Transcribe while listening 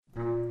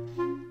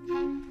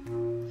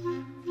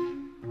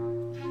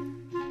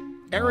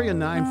Area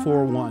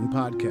 941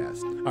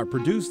 podcasts are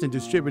produced and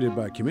distributed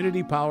by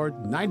community-powered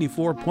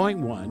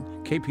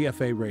 94.1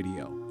 KPFA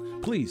Radio.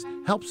 Please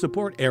help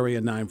support Area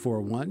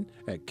 941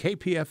 at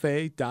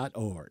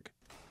kpfa.org.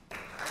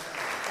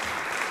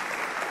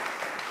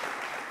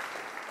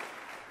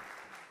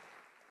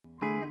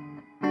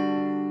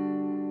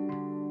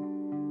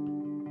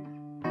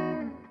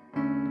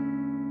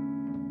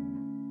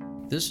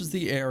 This is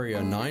the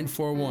Area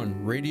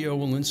 941 Radio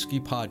Walensky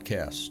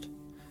podcast.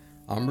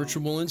 I'm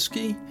Richard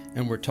Walensky,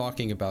 and we're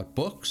talking about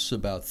books,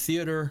 about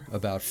theater,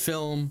 about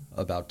film,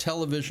 about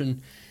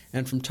television,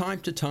 and from time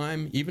to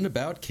time, even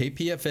about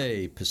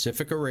KPFA,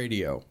 Pacifica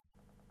Radio.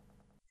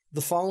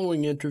 The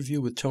following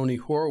interview with Tony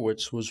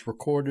Horwitz was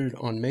recorded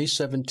on May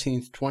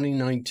 17,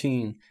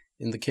 2019,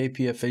 in the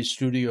KPFA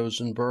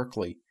studios in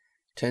Berkeley.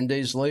 10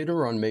 days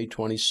later, on May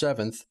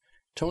 27th,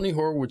 Tony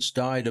Horwitz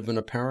died of an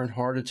apparent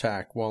heart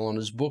attack while on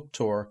his book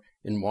tour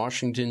in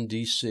Washington,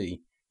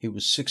 D.C. He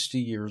was 60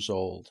 years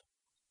old.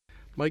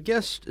 My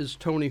guest is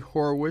Tony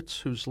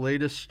Horwitz, whose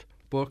latest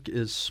book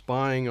is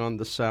Spying on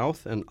the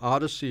South, an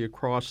Odyssey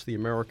Across the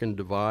American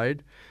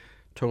Divide.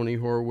 Tony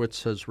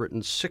Horwitz has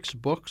written 6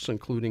 books,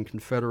 including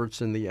Confederates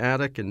in the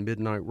Attic and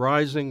Midnight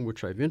Rising,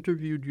 which I've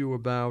interviewed you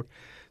about.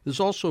 There's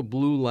also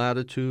Blue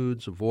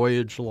Latitudes, A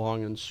Voyage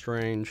Long and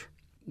Strange.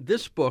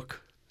 This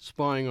book,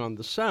 Spying on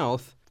the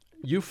South,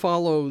 you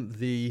follow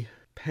the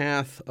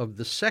path of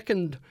the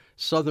second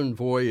southern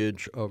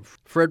voyage of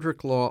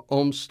Frederick Law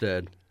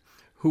Olmsted,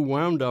 who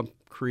wound up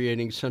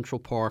creating Central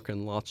Park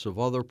and lots of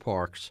other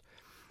parks.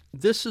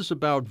 This is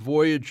about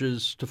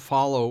voyages to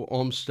follow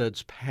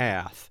Olmsted's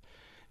path.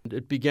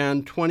 It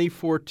began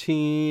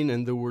 2014,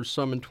 and there were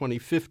some in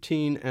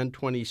 2015 and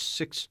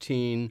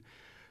 2016,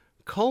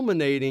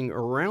 culminating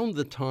around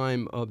the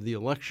time of the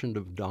election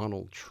of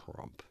Donald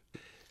Trump.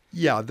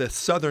 Yeah, the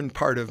southern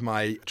part of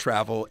my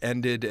travel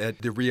ended at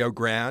the Rio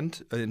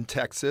Grande in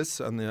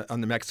Texas on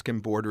the Mexican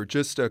border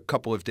just a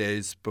couple of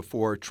days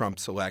before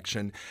Trump's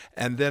election.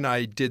 And then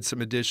I did some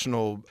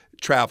additional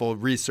travel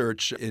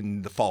research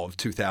in the fall of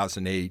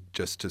 2008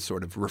 just to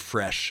sort of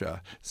refresh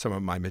some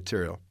of my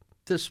material.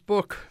 This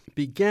book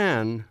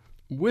began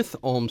with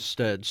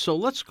Olmsted. So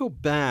let's go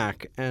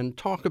back and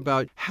talk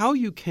about how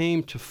you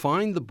came to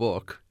find the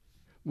book,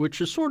 which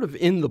is sort of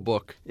in the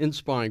book, In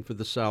Spying for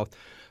the South.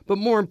 But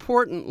more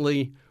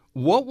importantly,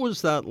 what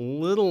was that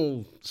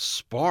little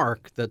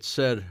spark that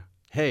said,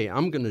 hey,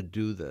 I'm going to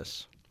do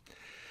this?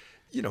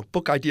 You know,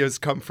 book ideas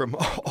come from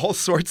all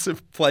sorts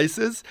of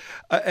places.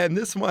 And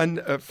this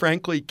one,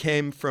 frankly,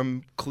 came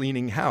from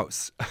cleaning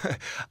house.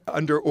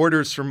 Under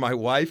orders from my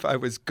wife, I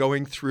was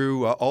going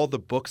through all the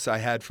books I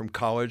had from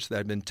college that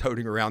I'd been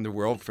toting around the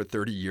world for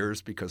 30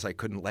 years because I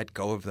couldn't let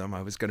go of them.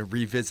 I was going to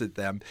revisit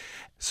them.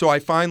 So I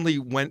finally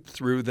went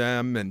through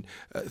them and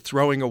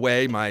throwing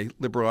away my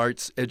liberal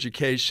arts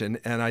education,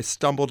 and I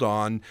stumbled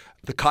on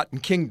The Cotton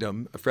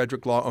Kingdom,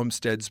 Frederick Law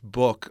Olmsted's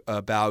book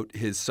about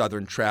his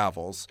southern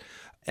travels.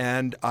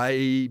 And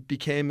I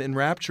became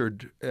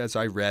enraptured as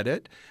I read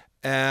it,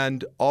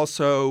 and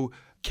also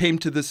came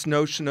to this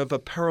notion of a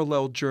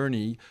parallel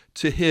journey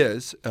to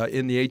his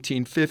in the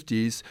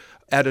 1850s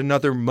at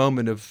another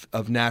moment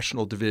of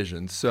national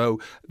division. So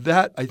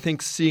that, I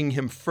think, seeing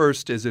him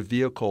first as a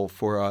vehicle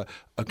for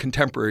a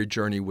contemporary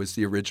journey was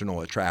the original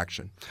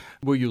attraction.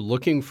 Were you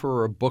looking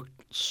for a book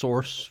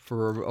source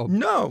for a...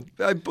 No,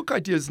 book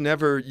ideas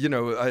never,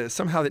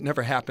 somehow it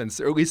never happens,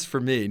 or at least for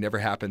me, never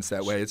happens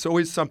that way. It's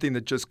always something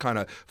that just kind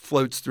of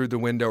floats through the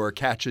window or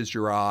catches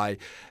your eye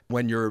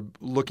when you're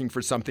looking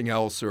for something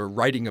else or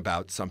writing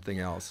about something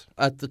else.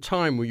 At the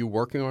time, were you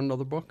working on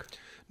another book?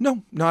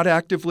 No, not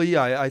actively.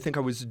 I think I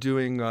was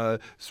doing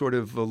sort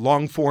of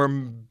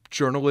long-form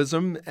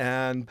journalism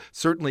and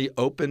certainly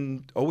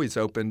always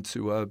open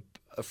to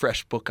a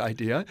fresh book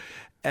idea.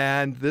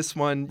 And this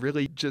one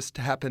really just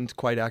happened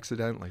quite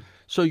accidentally.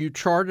 So you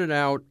charted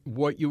out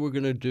what you were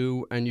going to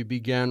do, and you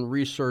began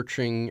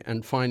researching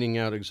and finding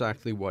out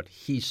exactly what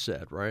he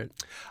said, right?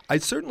 I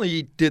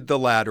certainly did the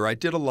latter. I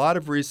did a lot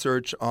of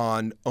research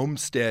on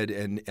Olmsted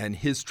and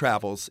his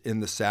travels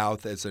in the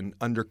South as an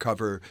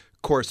undercover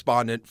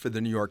correspondent for the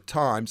New York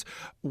Times.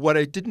 What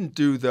I didn't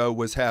do, though,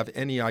 was have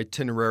any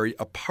itinerary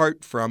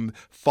apart from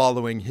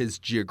following his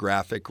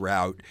geographic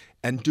route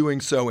and doing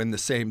so in the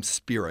same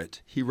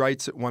spirit. He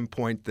writes at one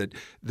point that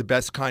the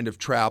best kind of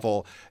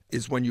travel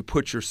is when you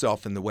put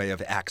yourself in the way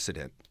of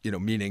accident,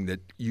 meaning that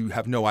you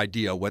have no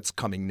idea what's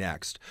coming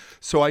next.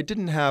 So I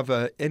didn't have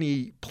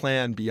any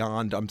plan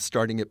beyond I'm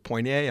starting at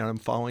point A and I'm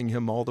following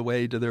him all the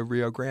way to the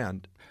Rio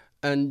Grande.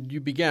 And you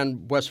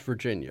began West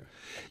Virginia.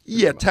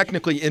 Yeah,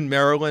 technically in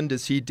Maryland,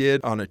 as he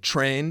did, on a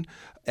train.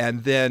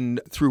 And then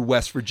through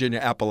West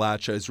Virginia,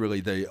 Appalachia is really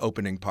the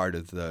opening part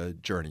of the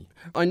journey.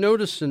 I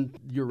noticed in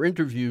your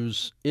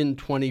interviews in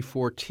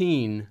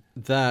 2014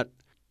 that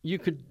you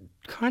could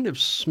kind of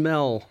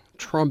smell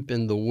Trump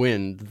in the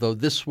wind, though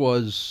this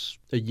was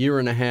a year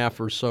and a half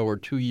or so or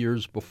 2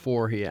 years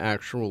before he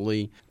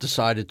actually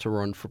decided to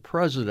run for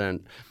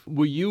president.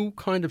 Were you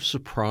kind of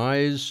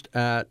surprised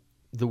at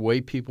the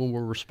way people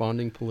were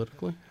responding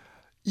politically?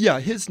 Yeah,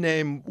 his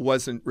name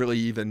wasn't really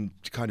even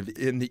kind of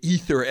in the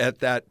ether at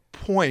that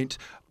point.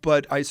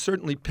 But I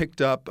certainly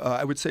picked up,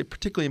 I would say,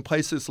 particularly in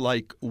places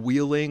like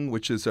Wheeling,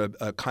 which is a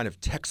kind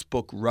of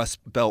textbook Rust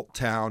Belt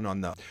town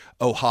on the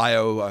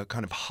Ohio,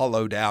 kind of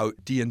hollowed out,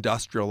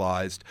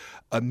 deindustrialized,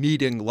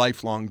 meeting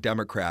lifelong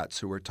Democrats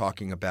who were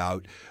talking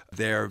about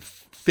their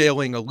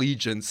failing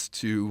allegiance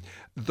to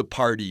the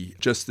party,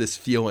 just this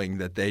feeling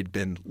that they'd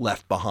been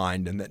left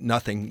behind and that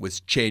nothing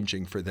was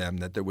changing for them,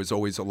 that there was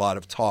always a lot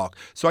of talk.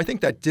 So I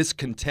think that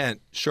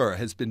discontent, sure,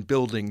 has been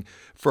building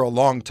for a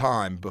long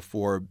time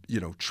before,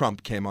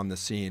 Trump came on the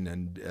scene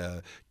and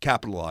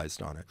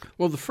capitalized on it.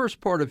 Well, the first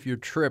part of your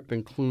trip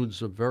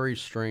includes a very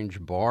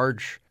strange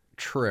barge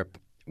trip,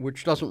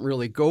 which doesn't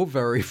really go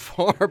very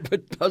far,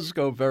 but does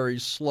go very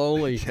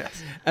slowly.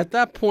 Yes. At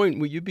that point,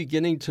 were you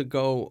beginning to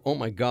go, oh,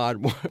 my God,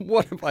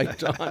 what have I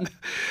done?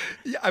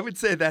 Yeah, I would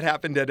say that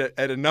happened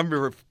at a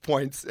number of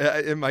points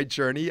in my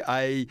journey.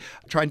 I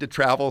trying to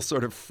travel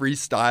sort of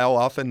freestyle,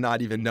 often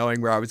not even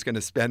knowing where I was going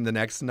to spend the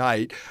next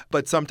night.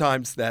 But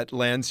sometimes that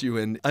lands you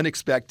in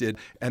unexpected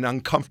and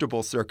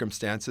uncomfortable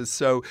circumstances.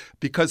 So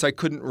because I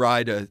couldn't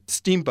ride a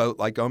steamboat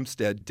like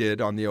Olmsted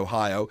did on the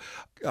Ohio,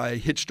 I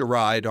hitched a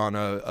ride on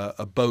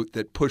a boat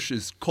that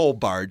pushes coal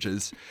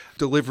barges,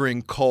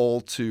 delivering coal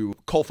to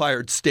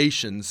coal-fired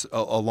stations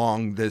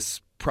along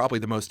this probably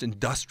the most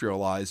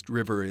industrialized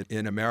river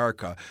in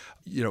America.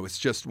 It's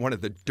just one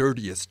of the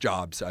dirtiest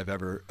jobs I've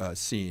ever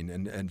seen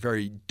and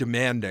very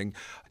demanding.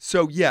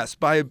 So yes,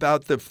 by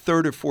about the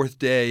third or fourth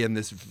day in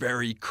this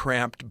very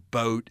cramped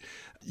boat,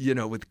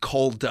 with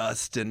coal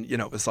dust and,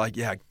 it was like,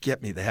 yeah,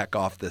 get me the heck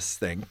off this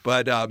thing.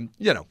 But,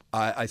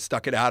 I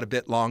stuck it out a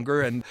bit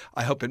longer and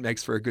I hope it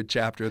makes for a good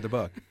chapter of the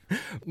book.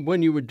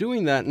 When you were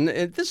doing that, and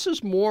this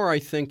is more, I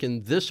think,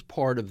 in this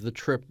part of the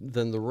trip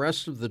than the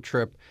rest of the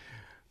trip,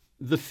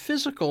 the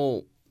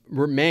physical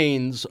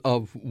remains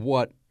of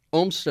what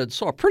Olmsted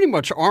saw pretty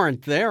much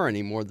aren't there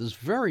anymore. There's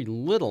very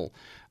little.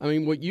 I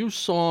mean, what you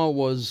saw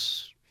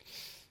was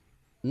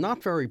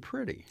not very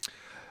pretty.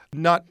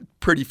 Not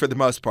pretty for the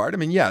most part. I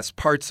mean, yes,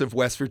 parts of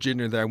West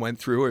Virginia that I went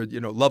through are,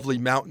 lovely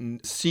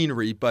mountain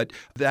scenery, but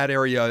that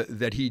area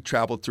that he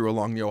traveled through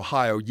along the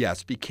Ohio,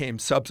 yes, became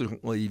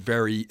subsequently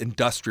very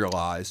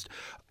industrialized.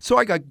 So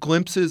I got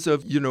glimpses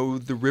of,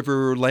 the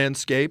river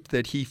landscape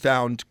that he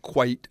found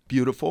quite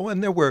beautiful.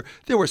 And there were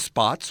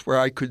spots where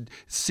I could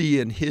see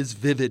in his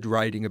vivid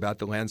writing about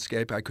the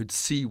landscape, I could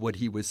see what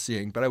he was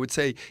seeing. But I would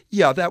say,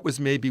 yeah, that was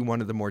maybe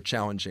one of the more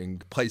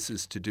challenging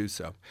places to do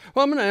so.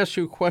 Well, I'm going to ask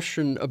you a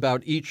question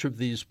about each of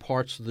these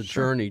parts of the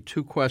journey.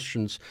 Two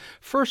questions.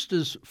 First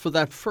is, for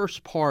that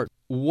first part,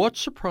 what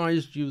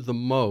surprised you the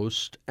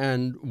most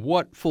and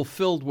what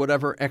fulfilled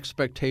whatever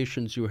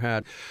expectations you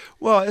had?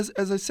 Well,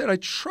 as I said, I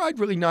tried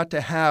really not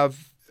to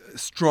have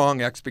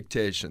strong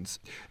expectations,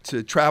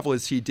 to travel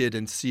as he did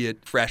and see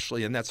it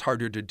freshly, and that's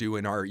harder to do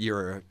in our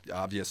era,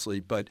 obviously,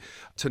 but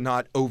to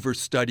not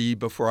overstudy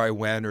before I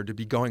went or to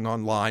be going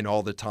online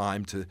all the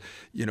time to,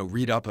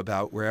 read up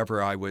about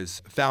wherever I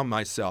found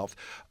myself.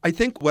 I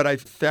think what I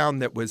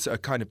found that was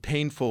kind of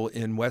painful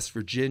in West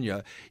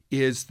Virginia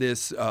is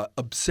this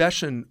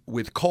obsession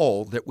with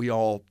coal that we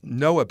all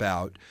know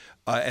about.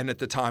 And at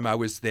the time I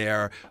was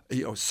there,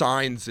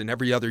 signs in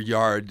every other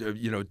yard,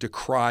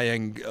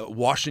 decrying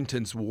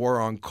Washington's war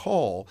on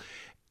coal.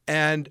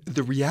 And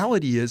the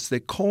reality is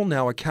that coal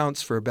now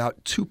accounts for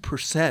about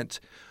 2%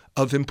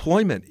 of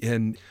employment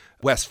in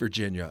West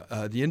Virginia.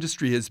 The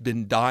industry has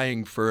been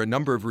dying for a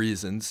number of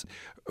reasons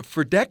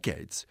for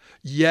decades,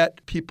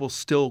 yet people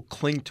still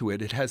cling to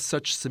it. It has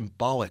such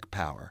symbolic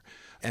power.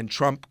 And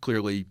Trump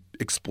clearly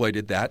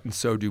exploited that, and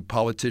so do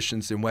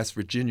politicians in West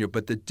Virginia.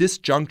 But the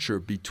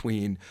disjuncture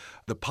between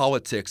the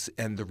politics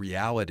and the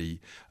reality,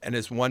 and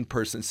as one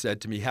person said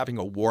to me, having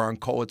a war on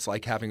coal, it's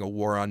like having a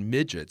war on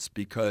midgets,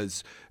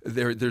 because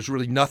there's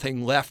really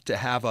nothing left to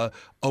have a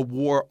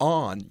war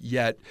on,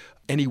 yet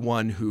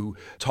anyone who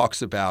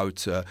talks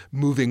about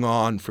moving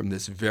on from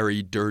this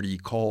very dirty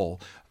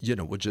coal,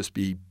 will just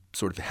be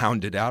sort of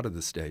hounded out of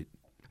the state.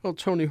 Well,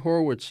 Tony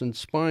Horwitz, in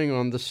Spying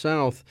on the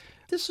South,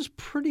 this is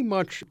pretty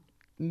much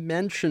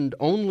mentioned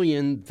only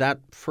in that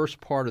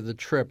first part of the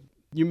trip.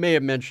 You may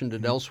have mentioned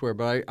it elsewhere,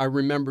 but I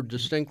remember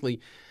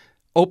distinctly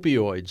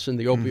opioids and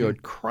the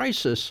opioid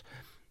crisis.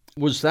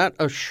 Was that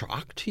a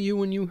shock to you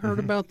when you heard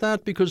about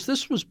that? Because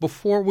this was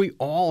before we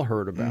all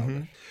heard about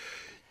it.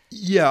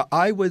 Yeah,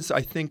 I was,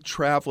 I think,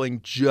 traveling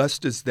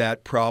just as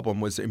that problem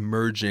was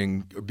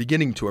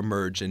beginning to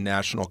emerge in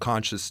national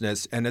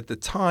consciousness. And at the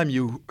time,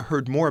 you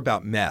heard more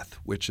about meth,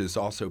 which has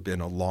also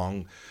been a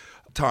long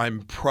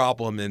time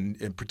problem,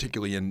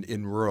 particularly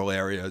in rural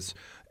areas.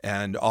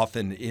 and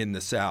often in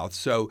the South.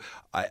 So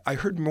I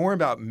heard more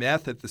about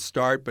meth at the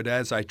start, but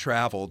as I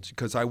traveled,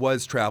 because I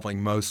was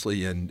traveling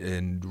mostly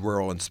in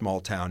rural and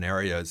small town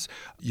areas,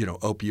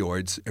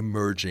 opioids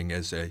emerging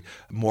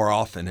more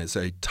often as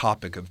a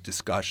topic of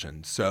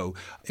discussion. So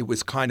it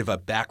was kind of a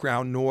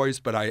background noise,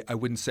 but I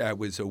wouldn't say I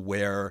was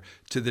aware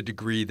to the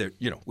degree that,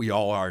 we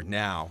all are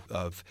now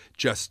of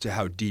just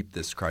how deep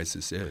this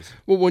crisis is.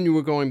 Well, when you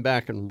were going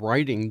back and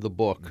writing the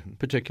book,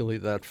 particularly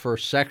that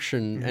first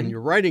section, and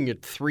you're writing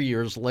it 3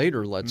 years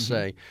later, let's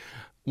say,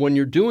 when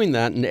you're doing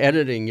that and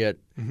editing it,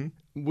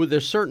 were there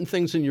certain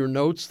things in your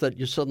notes that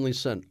you suddenly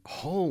said,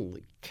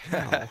 holy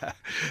cow?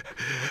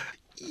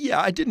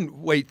 Yeah, I didn't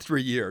wait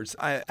 3 years.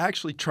 I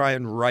actually try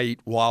and write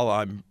while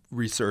I'm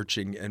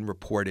researching and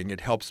reporting.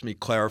 It helps me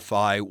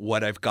clarify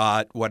what I've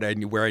got,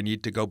 where I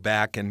need to go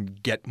back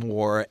and get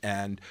more.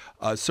 And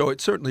so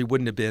it certainly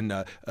wouldn't have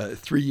been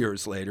 3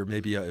 years later,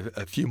 maybe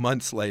a few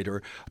months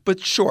later.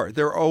 But sure,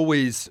 there are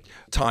always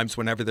times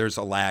whenever there's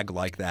a lag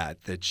like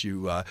that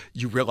you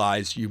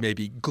realize you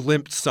maybe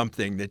glimpsed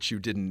something that you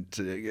didn't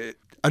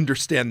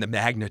understand the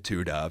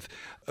magnitude of.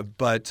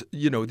 But,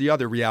 the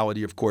other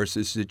reality, of course,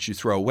 is that you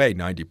throw away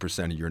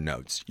 90% of your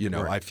notes. Right.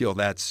 I feel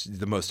that's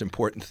the most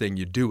important thing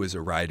you do as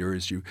a writer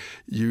is you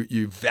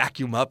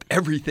vacuum up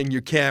everything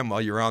you can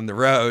while you're on the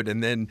road,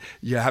 and then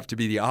you have to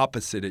be the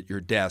opposite at your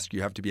desk.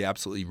 You have to be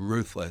absolutely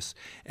ruthless,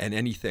 and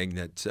anything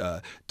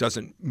that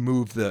doesn't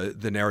move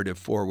the narrative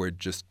forward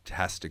just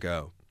has to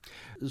go.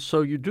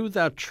 So you do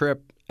that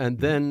trip, and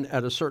then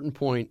at a certain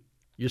point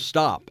you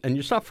stop, and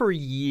you stop for a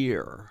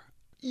year.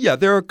 Yeah,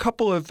 there are a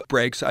couple of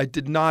breaks. I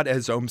did not,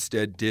 as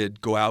Olmsted did,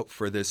 go out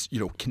for this,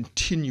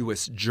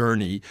 continuous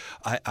journey.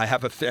 I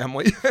have a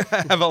family,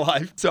 I have a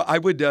life. So I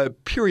would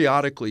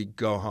periodically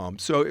go home.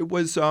 So it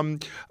was, I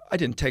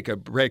didn't take a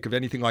break of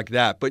anything like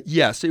that. But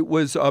yes, it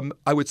was,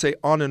 I would say,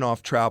 on and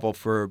off travel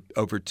for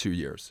over 2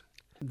 years.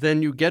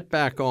 Then you get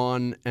back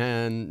on,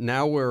 and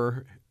now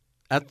we're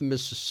at the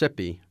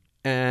Mississippi,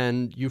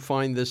 and you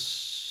find this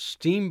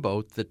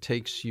steamboat that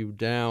takes you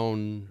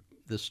down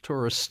this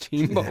tourist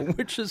steamboat,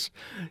 which is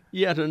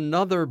yet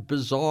another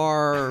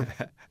bizarre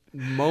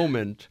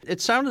moment.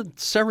 It sounded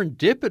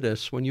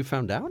serendipitous when you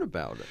found out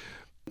about it.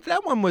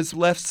 That one was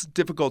less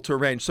difficult to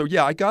arrange. So,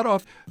 yeah, I got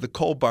off the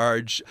coal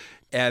barge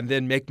and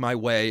then make my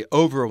way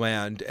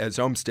overland, as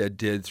Olmsted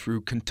did,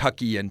 through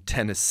Kentucky and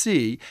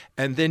Tennessee.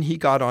 And then he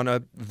got on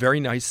a very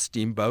nice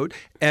steamboat.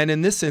 And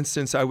in this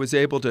instance, I was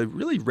able to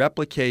really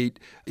replicate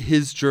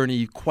his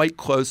journey quite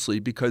closely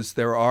because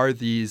there are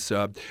these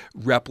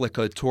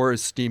replica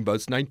tourist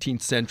steamboats,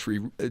 19th century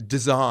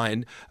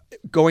design,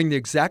 going the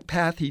exact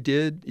path he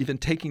did, even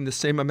taking the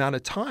same amount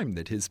of time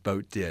that his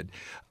boat did,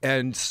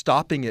 and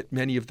stopping at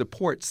many of the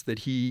ports that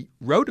he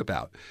wrote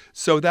about.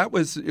 So that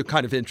was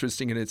kind of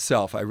interesting in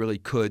itself. I really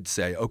could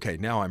say, okay,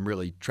 now I'm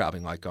really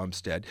traveling like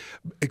Olmsted,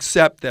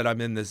 except that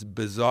I'm in this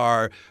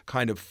bizarre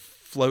kind of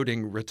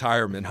floating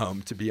retirement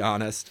home, to be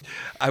honest.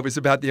 I was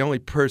about the only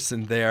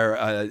person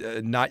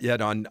there, not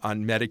yet on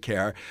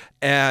Medicare.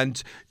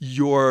 And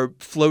you're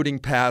floating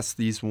past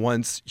these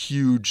once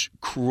huge,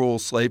 cruel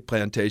slave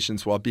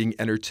plantations while being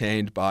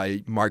entertained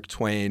by Mark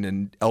Twain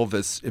and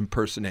Elvis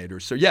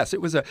impersonators. So yes, it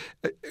was a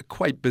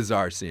quite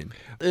bizarre scene.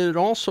 It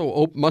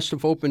also must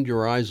have opened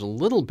your eyes a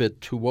little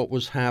bit to what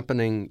was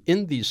happening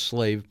in these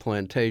slave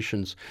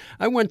plantations.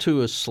 I went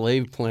to a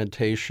slave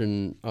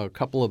plantation, a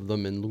couple of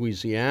them in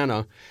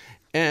Louisiana,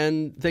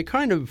 and they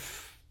kind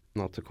of,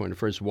 not to coin a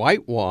phrase,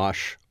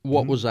 whitewash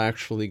what was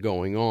actually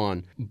going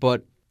on.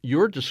 But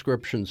your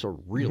descriptions are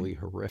really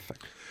horrific.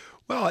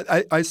 Well,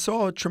 I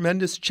saw a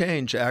tremendous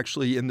change,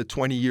 actually, in the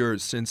 20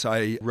 years since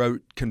I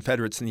wrote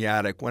Confederates in the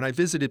Attic. When I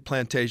visited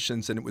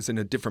plantations, and it was in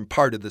a different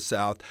part of the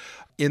South,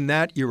 in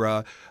that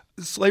era,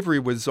 slavery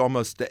was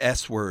almost the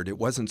S word. It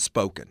wasn't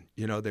spoken.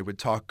 They would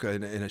talk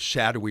in a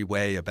shadowy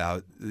way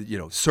about,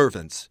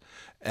 servants,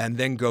 and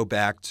then go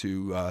back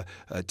to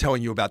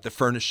telling you about the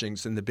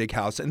furnishings in the big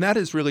house. And that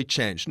has really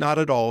changed. Not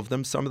at all of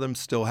them. Some of them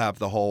still have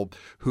the whole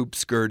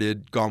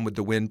hoop-skirted, Gone with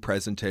the Wind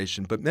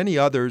presentation. But many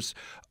others,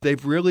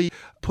 they've really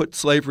put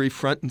slavery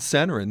front and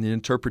center in the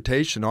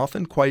interpretation,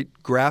 often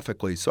quite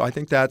graphically. So I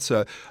think that's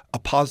a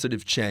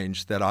positive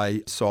change that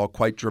I saw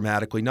quite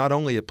dramatically, not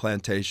only at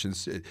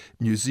plantations,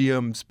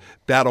 museums,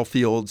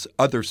 battlefields,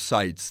 other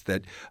sites,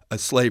 that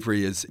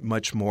slavery is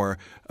much more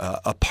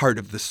a part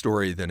of the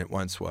story than it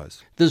once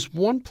was. There's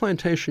one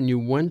plantation you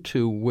went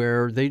to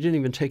where they didn't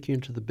even take you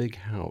into the big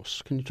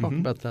house. Can you talk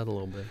about that a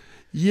little bit?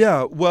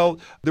 Yeah, well,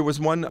 there was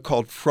one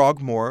called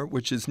Frogmore,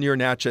 which is near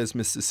Natchez,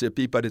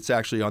 Mississippi, but it's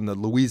actually on the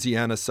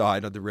Louisiana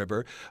side of the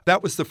river.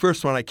 That was the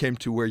first one I came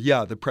to where,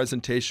 the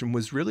presentation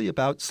was really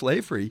about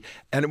slavery.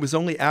 And it was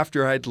only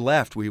after I'd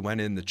left. We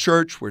went in the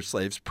church where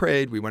slaves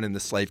prayed. We went in the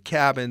slave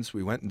cabins.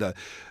 We went in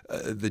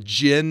the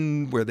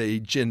gin where they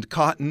ginned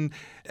cotton.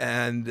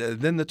 And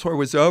then the tour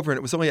was over, and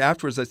it was only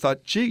afterwards I thought,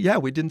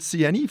 we didn't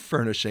see any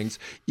furnishings.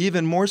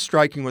 Even more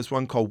striking was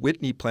one called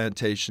Whitney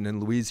Plantation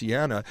in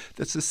Louisiana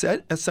that's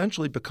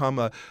essentially become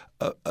a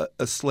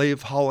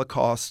slave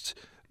Holocaust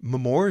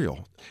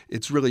memorial.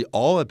 It's really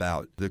all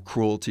about the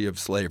cruelty of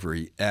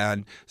slavery.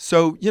 And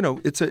so,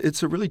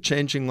 it's a really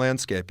changing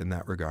landscape in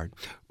that regard.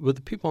 Were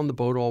the people on the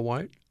boat all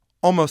white?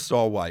 Almost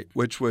all white,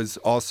 which was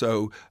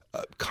also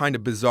kind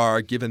of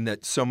bizarre given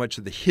that so much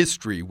of the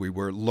history we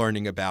were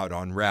learning about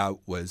en route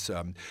was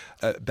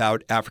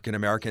about African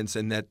Americans,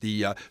 and that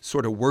the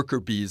sort of worker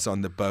bees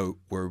on the boat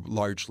were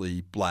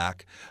largely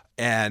black.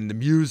 And the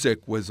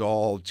music was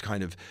all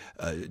kind of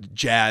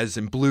jazz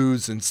and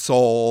blues and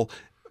soul,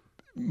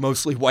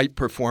 mostly white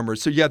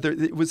performers. So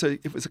it was a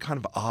kind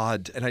of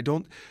odd, and I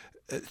don't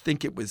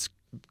think it was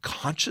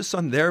conscious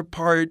on their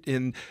part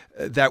in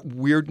that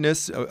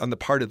weirdness on the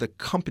part of the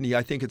company.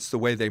 I think it's the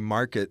way they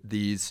market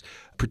these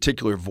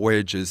particular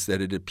voyages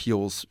that it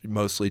appeals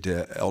mostly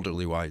to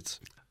elderly whites.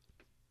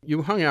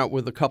 You hung out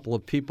with a couple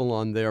of people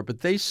on there,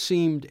 but they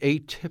seemed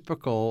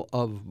atypical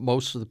of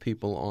most of the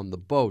people on the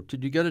boat.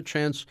 Did you get a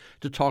chance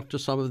to talk to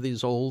some of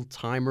these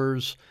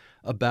old-timers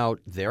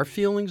about their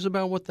feelings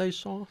about what they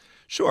saw?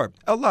 Sure.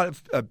 A lot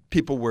of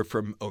people were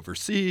from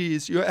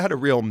overseas. You had a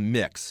real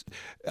mix.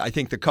 I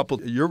think the couple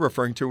you're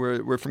referring to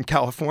were from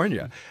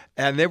California.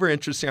 And they were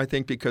interesting, I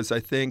think, because I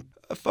think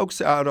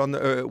folks out on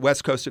the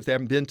West Coast, if they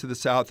haven't been to the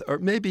South, or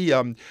maybe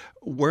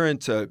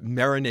weren't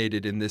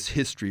marinated in this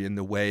history in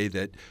the way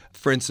that,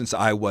 for instance,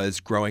 I was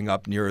growing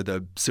up near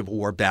the Civil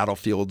War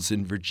battlefields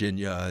in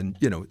Virginia and,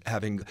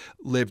 having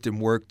lived and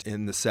worked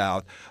in the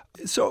South.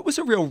 So it was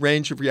a real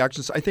range of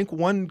reactions. I think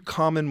one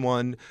common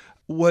one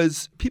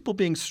was people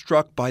being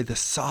struck by the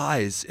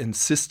size and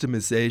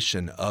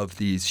systemization of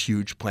these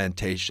huge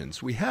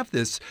plantations. We have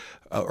this,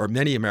 or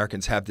many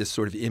Americans have this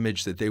sort of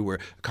image that they were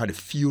kind of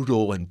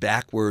feudal and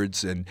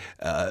backwards and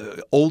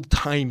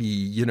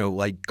old-timey,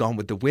 like Gone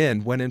with the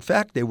Wind, when in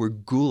fact they were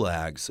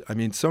gulags. I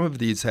mean, some of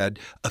these had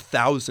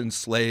 1,000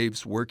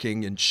 slaves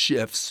working in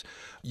shifts,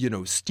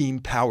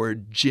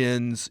 steam-powered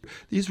gins.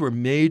 These were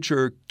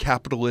major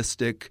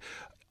capitalistic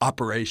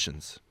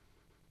operations.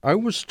 I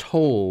was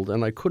told,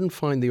 and I couldn't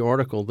find the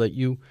article, that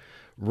you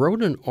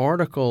wrote an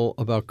article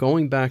about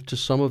going back to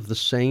some of the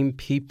same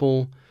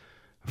people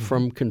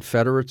from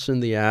Confederates in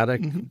the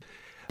attic. Mm-hmm.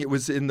 It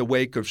was in the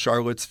wake of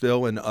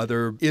Charlottesville and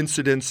other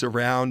incidents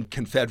around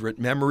Confederate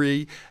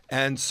memory.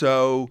 And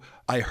so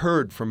I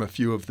heard from a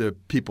few of the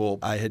people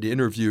I had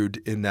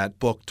interviewed in that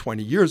book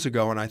 20 years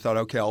ago, and I thought,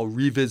 okay, I'll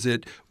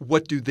revisit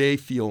what do they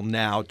feel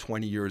now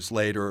 20 years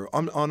later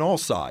on all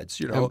sides.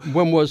 And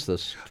when was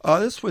this?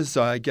 This was,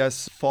 I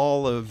guess,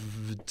 fall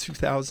of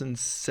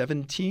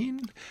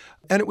 2017.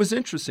 And it was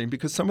interesting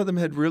because some of them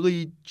had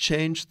really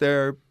changed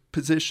their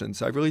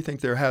positions. I really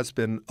think there has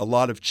been a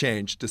lot of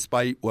change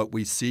despite what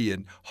we see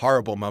in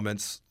horrible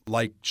moments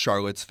like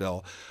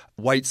Charlottesville.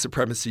 White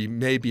supremacy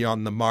may be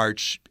on the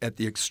march at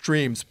the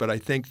extremes, but I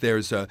think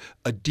there's a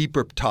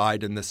deeper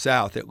tide in the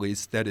South, at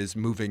least, that is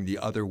moving the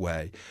other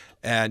way.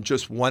 And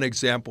just one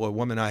example, a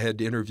woman I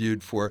had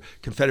interviewed for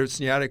Confederates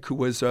in the Attic who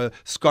was a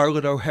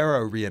Scarlett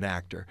O'Hara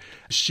reenactor.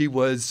 She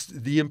was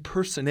the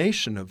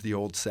impersonation of the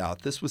Old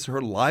South. This was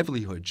her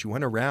livelihood. She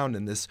went around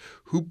in this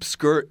hoop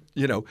skirt,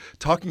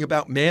 talking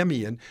about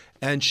Mammy.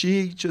 And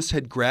she just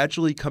had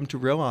gradually come to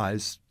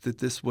realize that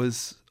this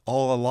was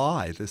all a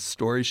lie, this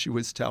story she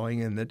was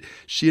telling, and that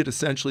she had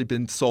essentially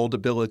been sold a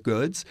bill of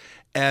goods,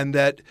 and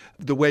that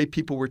the way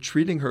people were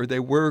treating her, they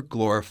were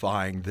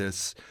glorifying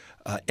this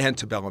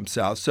antebellum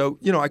South. So,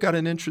 I got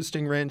an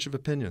interesting range of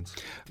opinions.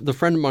 The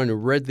friend of mine who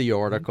read the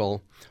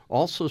article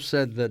also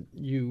said that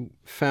you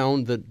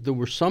found that there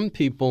were some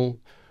people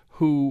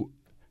who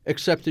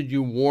accepted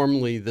you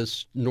warmly,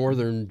 this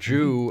northern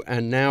Jew,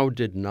 and now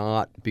did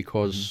not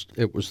because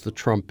it was the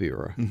Trump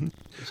era. Mm-hmm.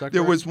 Is that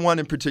there correct? was one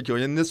in particular,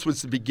 and this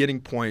was the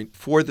beginning point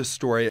for the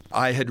story.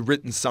 I had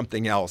written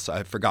something else.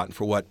 I've forgotten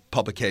for what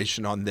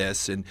publication on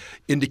this, and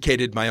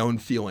indicated my own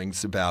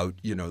feelings about,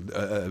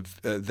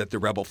 that the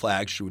rebel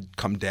flag should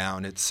come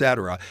down,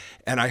 etc.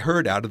 And I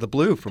heard out of the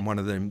blue from one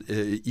of them,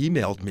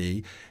 emailed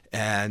me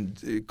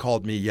and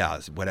called me,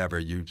 whatever,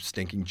 you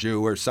stinking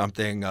Jew or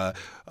something,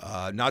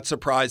 not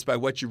surprised by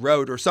what you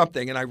wrote or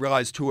something. And I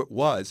realized who it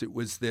was. It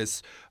was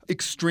this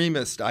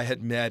extremist I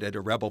had met at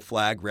a rebel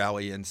flag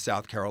rally in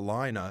South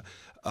Carolina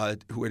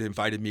who had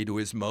invited me to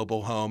his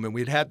mobile home. And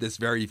we'd had this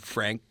very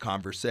frank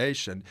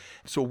conversation.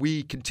 So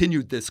we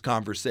continued this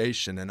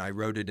conversation, and I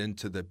wrote it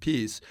into the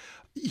piece.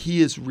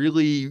 He has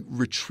really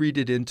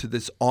retreated into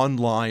this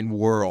online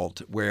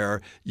world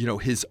where,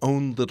 his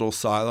own little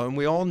silo, and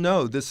we all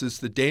know this is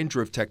the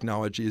danger of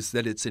technology, is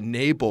that it's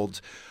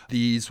enabled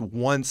these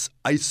once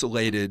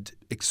isolated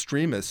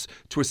extremists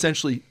to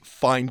essentially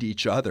find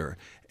each other.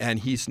 And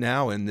he's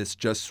now in this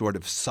just sort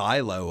of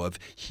silo of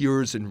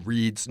hears and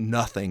reads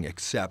nothing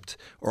except,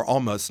 or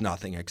almost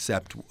nothing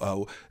except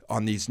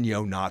on these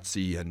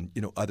neo-Nazi and,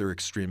 other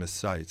extremist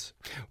sites.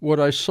 What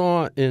I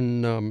saw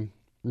in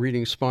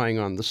reading Spying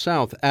on the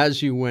South,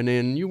 as you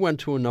went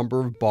to a number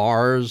of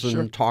bars and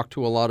Sure. talked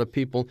to a lot of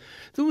people.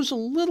 There was a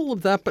little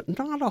of that, but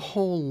not a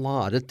whole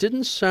lot. It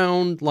didn't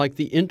sound like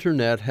the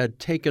internet had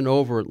taken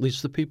over, at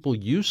least the people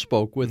you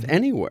spoke with,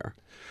 anywhere.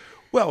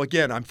 Well,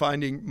 again, I'm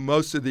finding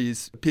most of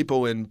these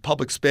people in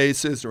public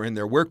spaces or in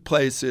their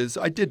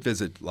workplaces. I did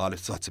visit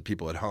lots of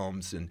people at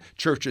homes and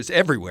churches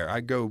everywhere.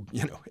 I go,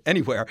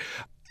 anywhere.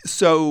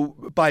 So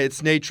by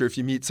its nature, if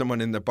you meet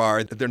someone in the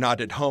bar, they're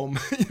not at home,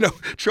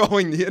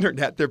 trolling the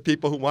internet. They're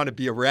people who want to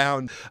be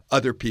around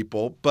other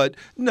people. But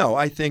no,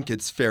 I think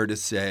it's fair to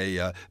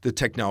say the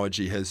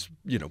technology has,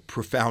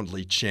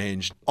 profoundly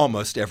changed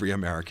almost every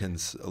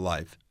American's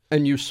life.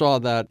 And you saw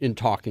that in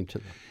talking to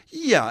them?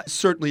 Yeah,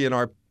 certainly in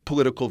our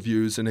political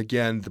views and,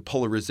 again, the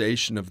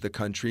polarization of the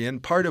country.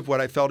 And part of what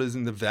I felt is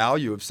in the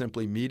value of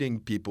simply meeting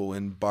people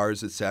in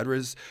bars, et cetera,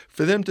 is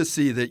for them to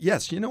see that,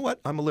 yes, you know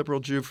what, I'm a liberal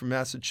Jew from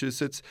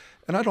Massachusetts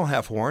and I don't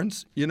have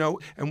horns,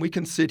 and we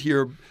can sit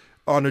here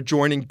on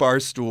adjoining bar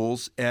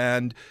stools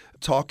and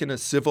talk in a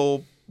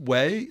civil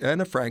way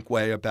and a frank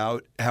way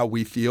about how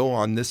we feel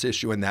on this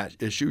issue and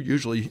that issue,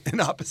 usually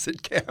in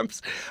opposite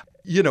camps.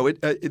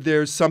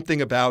 There's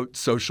something about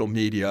social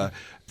media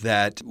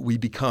that we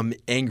become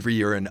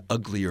angrier and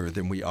uglier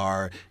than we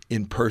are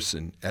in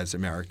person as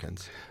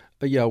Americans.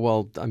 Yeah,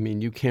 well, I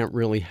mean, you can't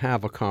really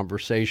have a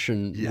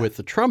conversation with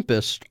a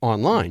Trumpist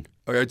online.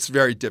 It's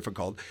very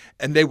difficult.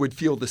 And they would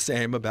feel the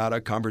same about a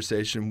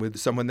conversation with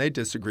someone they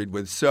disagreed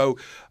with. So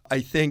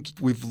I think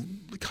we've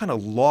kind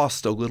of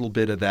lost a little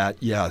bit of that,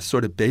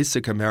 sort of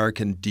basic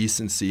American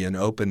decency and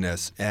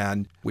openness.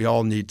 And we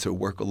all need to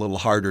work a little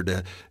harder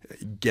to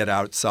get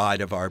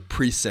outside of our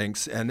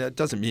precincts. And that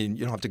doesn't mean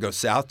you don't have to go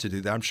south to do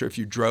that. I'm sure if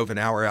you drove an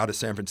hour out of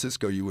San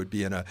Francisco, you would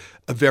be in a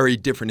very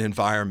different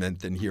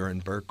environment than here in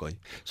Berkeley.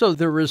 So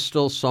there is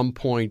still some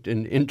point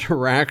in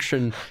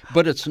interaction,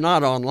 but it's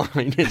not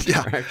online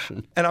interaction.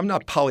 Yeah. And I'm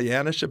not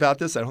Pollyannish about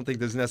this. I don't think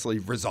this necessarily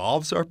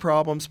resolves our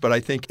problems, but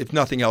I think if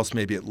nothing else,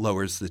 maybe it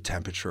lowers the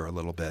temperature a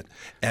little bit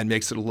and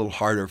makes it a little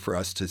harder for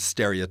us to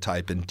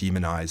stereotype and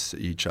demonize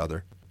each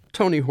other.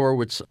 Tony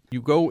Horwitz,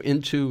 you go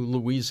into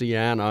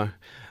Louisiana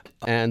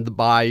and the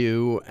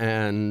bayou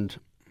and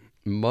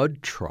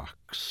mud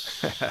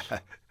trucks.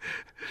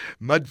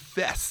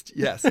 Mudfest,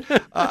 yes.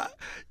 I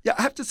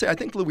have to say, I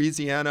think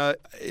Louisiana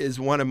is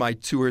one of my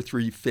 2 or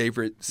 3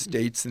 favorite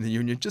states in the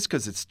Union just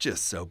because it's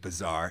just so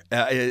bizarre.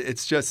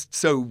 It's just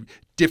so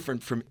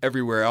different from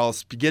everywhere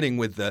else, beginning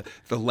with the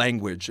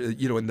language.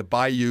 In the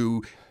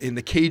bayou, in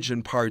the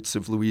Cajun parts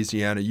of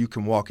Louisiana, you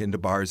can walk into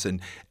bars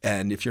and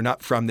if you're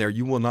not from there,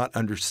 you will not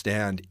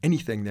understand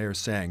anything they're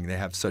saying. They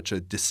have such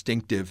a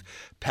distinctive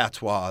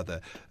patois.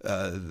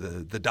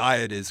 The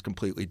diet is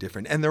completely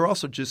different. And they're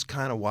also just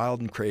kind of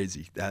wild and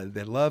crazy.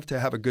 They love to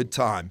have a good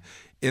time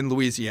in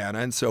Louisiana.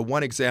 And so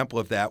one example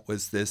of that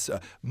was this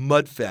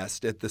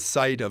Mudfest at the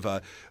site of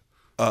a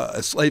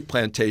slave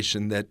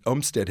plantation that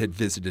Olmsted had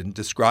visited and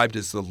described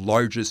as the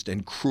largest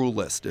and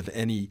cruelest of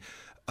any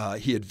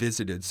he had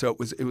visited. So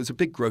it was a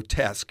bit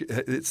grotesque.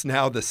 It's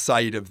now the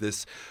site of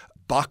this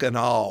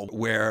bacchanal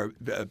where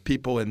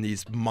people in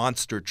these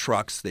monster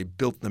trucks they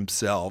built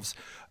themselves,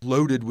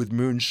 loaded with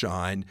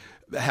moonshine,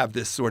 have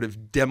this sort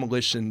of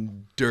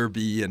demolition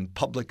derby and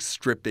public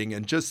stripping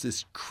and just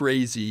this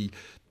crazy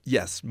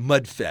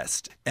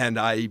Mudfest. And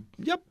I,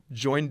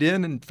 joined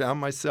in and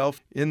found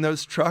myself in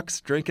those trucks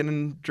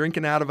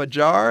drinking out of a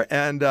jar.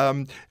 And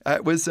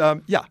it was,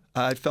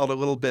 I felt a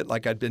little bit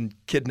like I'd been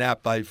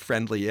kidnapped by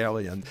friendly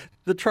aliens.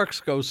 The trucks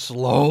go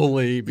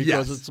slowly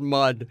because it's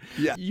mud.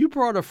 Yeah. You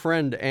brought a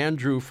friend,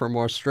 Andrew, from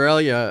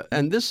Australia,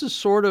 and this is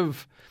sort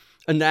of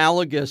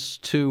analogous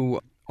to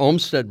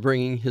Olmsted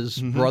bringing his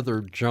brother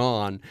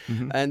John.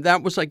 And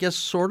that was, I guess,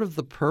 sort of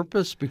the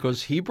purpose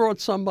because he brought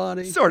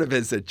somebody? Sort of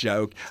as a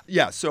joke.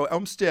 Yeah, so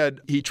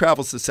Olmsted, he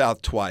travels the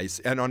South twice.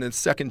 And on his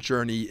second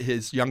journey,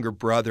 his younger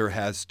brother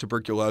has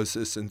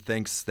tuberculosis and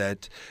thinks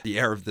that the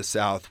air of the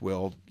South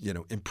will,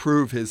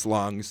 improve his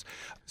lungs.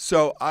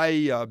 So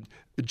I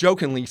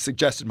jokingly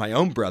suggested my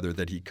own brother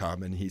that he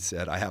come, and he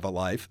said, I have a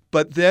life.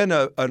 But then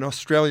an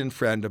Australian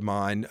friend of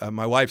mine,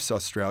 my wife's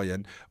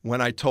Australian,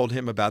 when I told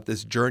him about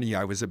this journey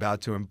I was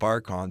about to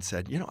embark on,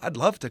 said, I'd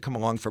love to come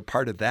along for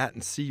part of that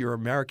and see your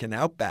American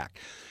outback.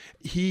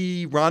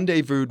 He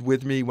rendezvoused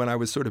with me when I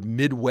was sort of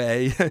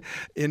midway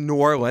in New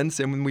Orleans,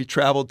 and when we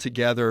traveled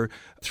together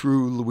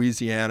through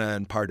Louisiana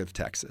and part of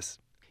Texas.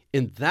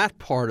 In that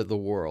part of the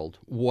world,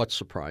 what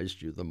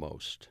surprised you the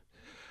most?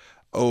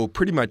 Oh,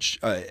 pretty much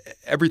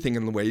everything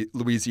in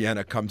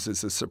Louisiana comes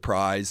as a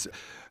surprise.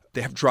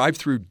 They have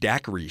drive-through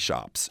daiquiri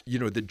shops.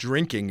 The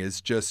drinking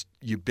is just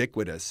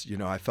ubiquitous.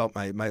 I felt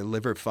my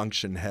liver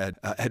function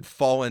had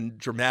fallen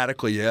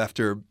dramatically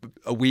after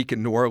a week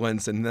in New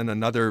Orleans and then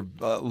another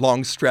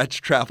long stretch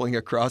traveling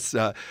across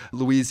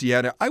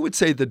Louisiana. I would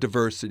say the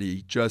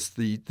diversity, just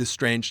the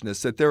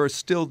strangeness, that there are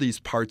still these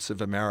parts of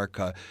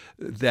America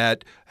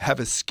that have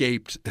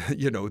escaped,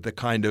 the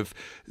kind of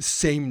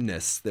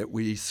sameness that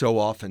we so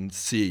often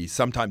see.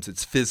 Sometimes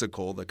it's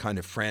physical, the kind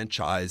of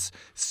franchise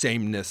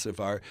sameness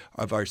of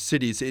our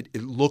cities.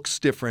 It looks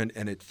different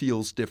and it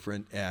feels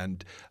different,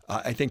 and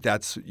I think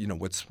that's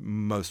what's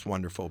most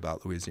wonderful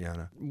about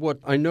Louisiana. What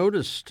I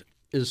noticed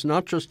is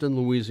not just in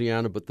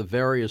Louisiana, but the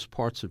various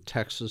parts of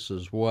Texas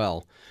as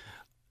well,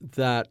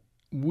 that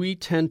We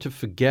tend to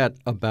forget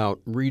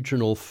about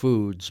regional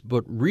foods,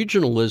 but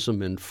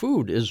regionalism in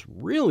food is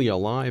really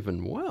alive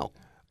and well.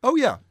 Oh,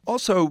 yeah.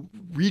 Also,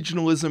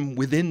 regionalism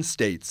within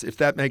states, if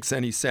that makes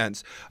any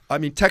sense. I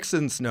mean,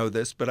 Texans know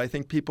this, but I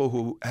think people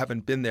who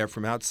haven't been there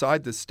from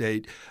outside the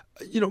state,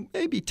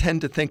 maybe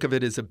tend to think of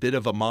it as a bit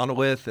of a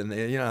monolith and,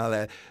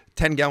 the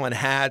 10-gallon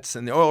hats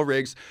and the oil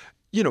rigs.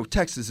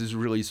 Texas is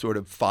really sort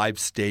of 5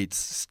 states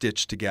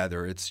stitched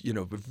together. It's,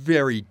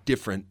 very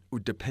different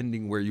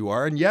depending where you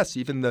are. And yes,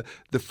 even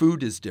the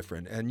food is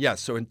different. And yes,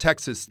 so in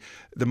Texas,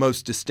 the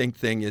most distinct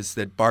thing is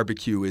that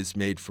barbecue is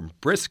made from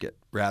brisket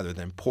rather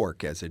than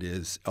pork as it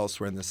is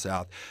elsewhere in the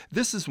South.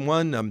 This is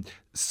one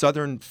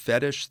Southern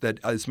fetish that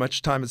as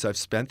much time as I've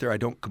spent there, I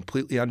don't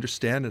completely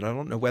understand it. I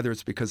don't know whether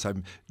it's because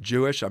I'm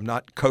Jewish, I'm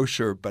not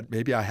kosher, but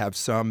maybe I have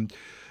some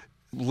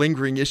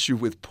lingering issue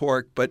with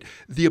pork, but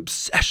the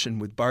obsession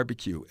with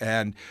barbecue.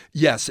 And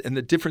yes, and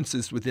the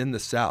differences within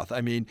the South.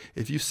 I mean,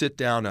 if you sit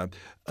down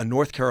a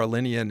North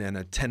Carolinian and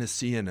a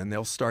Tennessean and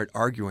they'll start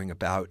arguing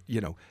about,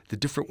 the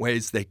different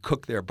ways they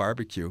cook their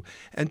barbecue.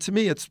 And to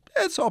me, it's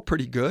all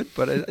pretty good,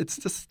 but it's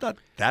just not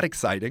that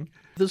exciting.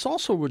 There's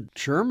also a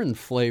German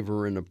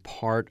flavor in a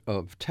part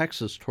of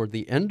Texas toward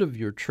the end of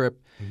your trip.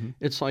 Mm-hmm.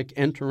 It's like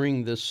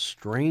entering this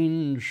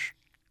strange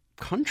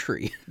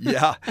country.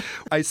 Yeah.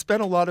 I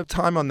spent a lot of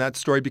time on that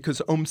story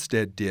because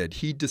Olmsted did.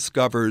 He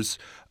discovers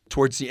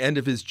towards the end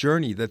of his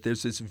journey that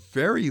there's this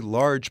very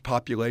large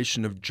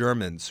population of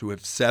Germans who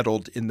have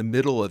settled in the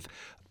middle of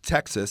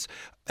Texas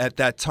at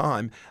that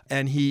time,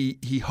 and he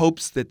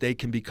hopes that they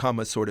can become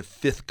a sort of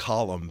fifth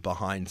column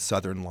behind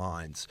Southern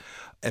lines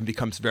and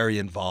becomes very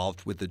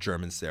involved with the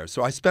Germans there.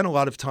 So I spent a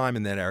lot of time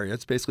in that area.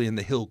 It's basically in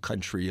the hill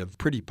country of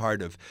pretty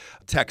part of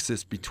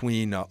Texas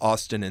between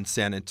Austin and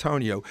San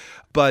Antonio.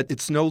 But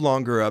it's no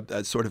longer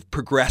a sort of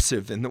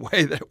progressive in the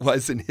way that it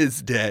was in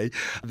his day.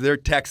 They're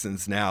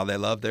Texans now. They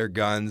love their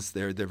guns.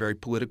 They're very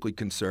politically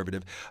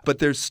conservative. But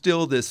there's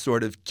still this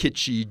sort of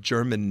kitschy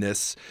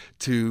Germanness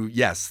to,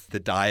 yes, the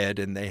diet,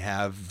 and they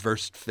have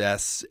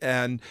Wurstfests.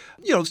 And,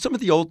 some of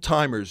the old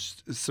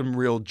timers, some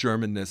real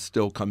Germanness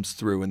still comes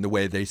through in the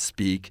way they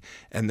speak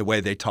and the way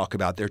they talk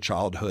about their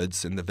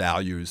childhoods and the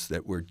values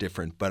that were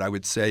different. But I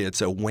would say it's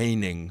a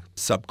waning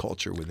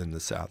subculture within the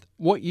South.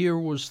 What year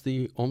was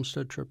the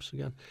Olmsted trips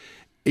again?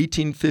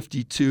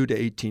 1852 to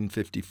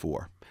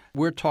 1854.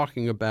 We're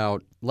talking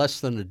about less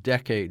than a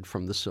decade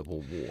from the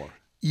Civil War.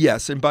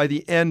 Yes, and by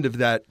the end of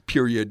that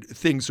period,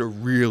 things are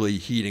really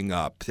heating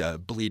up.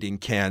 Bleeding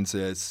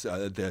Kansas,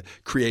 the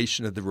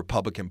creation of the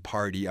Republican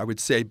Party. I would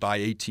say by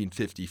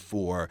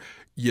 1854,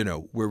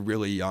 we're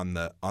really on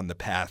the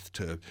path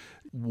to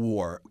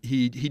war.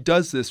 He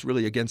does this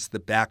really against the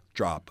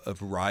backdrop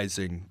of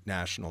rising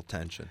national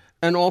tension.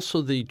 And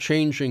also the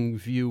changing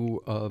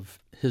view of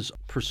his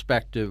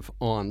perspective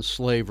on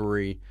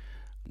slavery.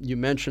 You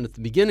mentioned at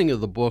the beginning of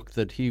the book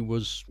that he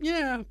was,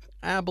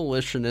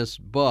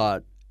 abolitionist,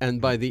 but... And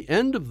by the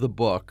end of the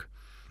book,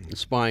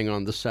 Spying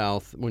on the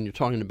South, when you're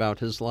talking about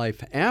his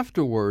life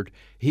afterward,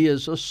 he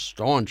is a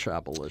staunch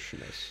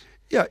abolitionist.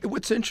 Yeah,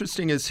 what's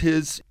interesting is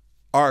his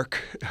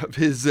arc of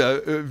his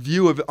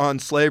view on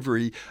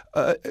slavery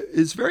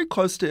is very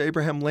close to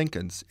Abraham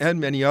Lincoln's and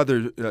many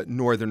other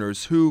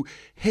Northerners who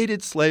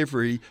hated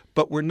slavery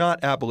but were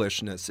not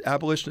abolitionists.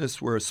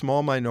 Abolitionists were a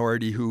small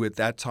minority who at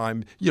that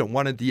time,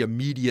 wanted the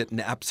immediate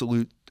and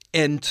absolute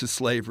end to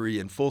slavery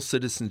and full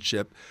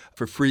citizenship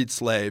for freed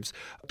slaves.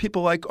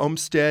 People like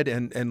Olmsted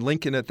and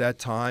Lincoln at that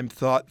time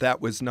thought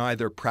that was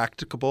neither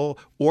practicable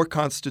or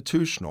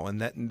constitutional, and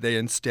that they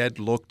instead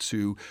looked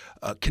to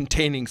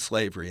containing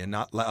slavery and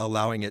not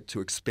allowing it to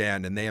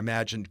expand, and they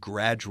imagined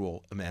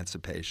gradual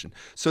emancipation.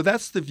 So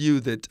that's the view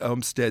that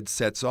Olmsted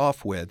sets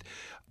off with.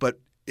 But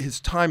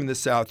his time in the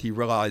South, he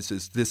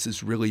realizes this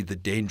is really the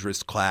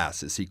dangerous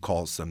class, as he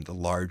calls them, the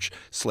large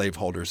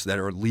slaveholders that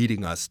are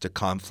leading us to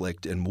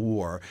conflict and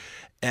war.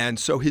 And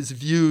so his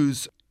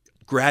views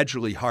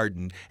gradually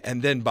hardened.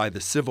 And then by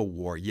the Civil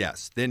War,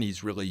 yes, then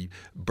he's really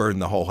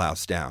burned the whole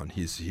house down.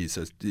 He's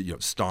a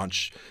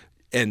staunch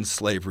end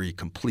slavery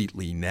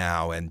completely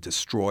now and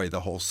destroy the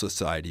whole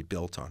society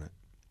built on it.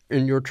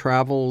 In your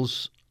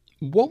travels,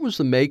 what was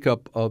the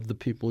makeup of the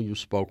people you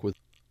spoke with?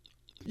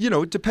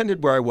 It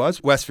depended where I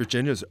was. West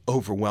Virginia is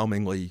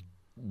overwhelmingly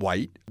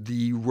white.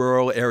 The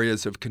rural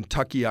areas of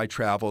Kentucky I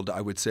traveled,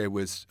 I would say,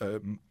 was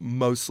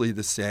mostly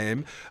the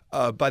same.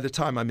 By the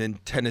time I'm in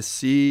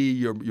Tennessee,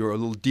 you're a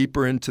little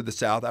deeper into the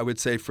South. I would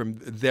say from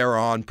there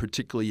on,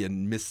 particularly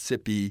in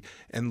Mississippi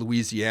and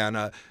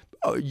Louisiana,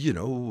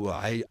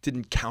 I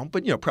didn't count,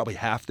 but, probably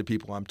half the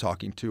people I'm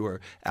talking to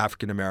are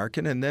African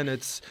American. And then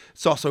it's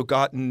also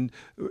gotten,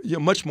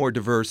 much more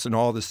diverse in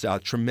all the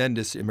South,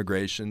 tremendous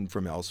immigration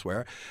from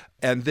elsewhere.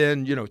 And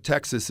then,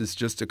 Texas is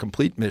just a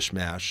complete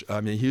mishmash.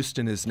 I mean,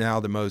 Houston is now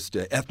the most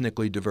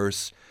ethnically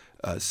diverse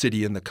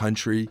city in the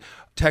country.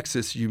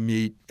 Texas, you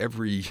meet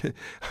every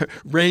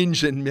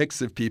range and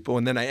mix of people.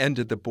 And then I end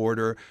at the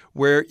border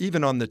where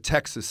even on the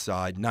Texas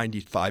side,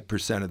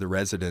 95% of the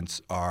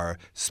residents are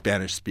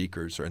Spanish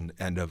speakers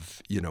and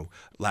of,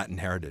 Latin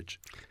heritage.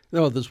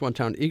 No, there's one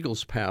town,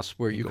 Eagles Pass,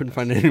 where you couldn't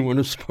find anyone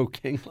who spoke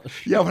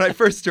English. Yeah, when I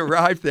first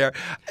arrived there.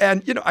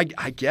 And,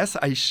 I guess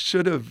I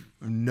should have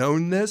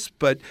known this,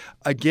 but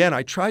again,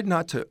 I tried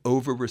not to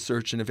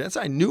over-research in advance.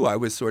 I knew I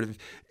was sort of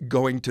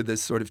going to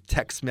this sort of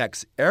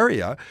Tex-Mex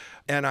area,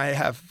 and I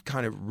have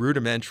kind of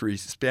rudimentary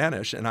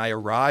Spanish, and I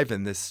arrive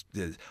in this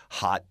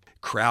hot,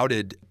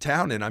 crowded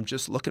town, and I'm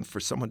just looking for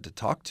someone to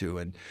talk to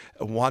and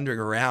wandering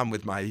around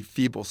with my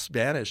feeble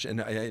Spanish,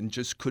 and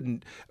just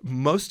couldn't.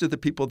 Most of the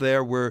people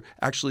there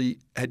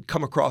had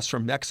come across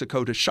from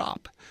Mexico to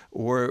shop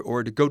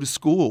or to go to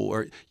school,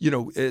 or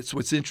it's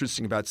what's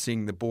interesting about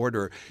seeing the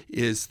border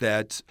is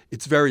that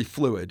it's very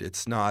fluid.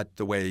 It's not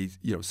the way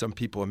some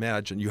people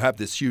imagine. You have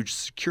this huge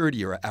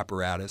security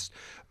apparatus,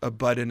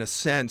 but in a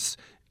sense,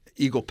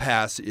 Eagle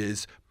Pass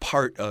is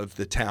part of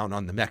the town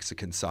on the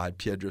Mexican side,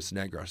 Piedras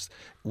Negras,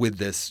 with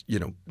this,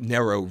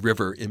 narrow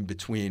river in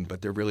between,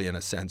 but they're really, in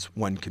a sense,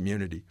 one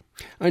community.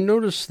 I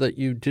noticed that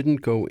you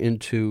didn't go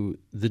into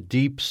the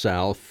deep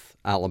South,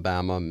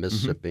 Alabama,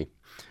 Mississippi.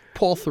 Mm-hmm.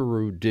 Paul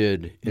Theroux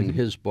did in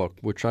his book,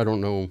 which I don't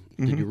know.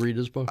 Did you read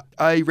his book?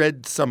 I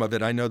read some of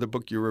it. I know the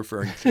book you're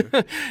referring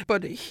to.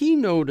 But he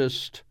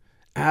noticed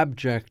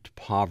abject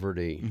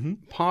poverty,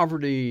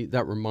 poverty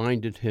that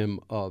reminded him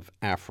of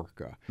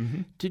Africa.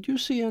 Did you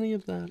see any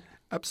of that?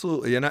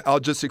 Absolutely. And I'll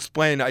just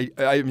explain.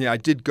 I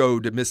did go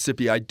to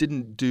Mississippi. I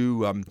didn't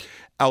do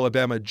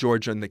Alabama,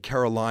 Georgia, and the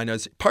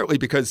Carolinas, partly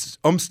because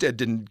Olmsted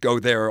didn't go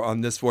there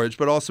on this voyage,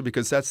 but also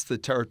because that's the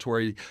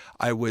territory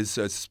I was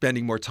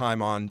spending more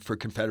time on for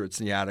Confederates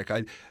in the Attic.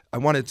 I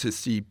wanted to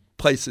see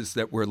places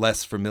that were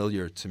less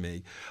familiar to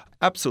me.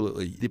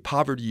 Absolutely. The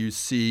poverty you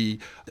see,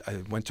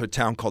 I went to a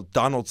town called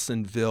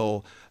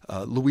Donaldsonville,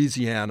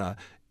 Louisiana.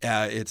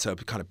 It's a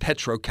kind of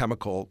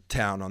petrochemical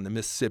town on the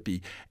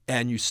Mississippi.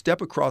 And you step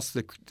across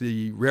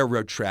the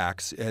railroad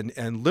tracks,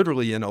 and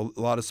literally in a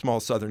lot of small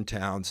southern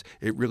towns,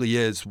 it really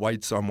is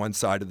whites on one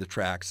side of the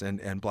tracks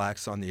and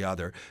blacks on the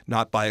other,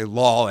 not by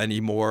law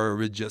anymore,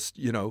 just,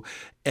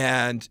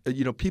 and,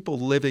 people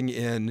living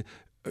in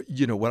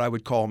what I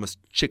would call almost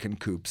chicken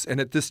coops.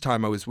 And at this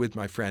time, I was with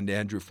my friend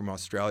Andrew from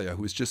Australia,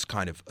 who was just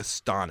kind of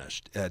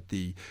astonished at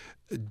the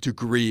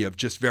degree of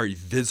just very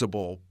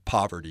visible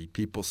poverty,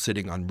 people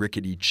sitting on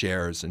rickety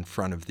chairs in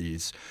front of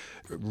these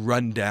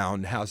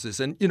rundown houses.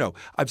 And,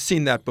 I've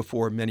seen that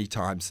before many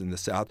times in the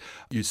South.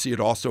 You see it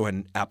also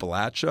in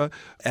Appalachia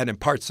and in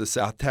parts of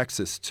South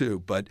Texas too.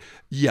 But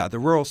yeah, the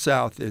rural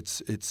South,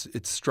 it's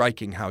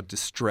striking how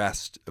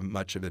distressed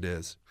much of it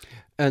is.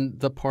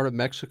 And the part of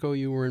Mexico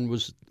you were in,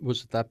 was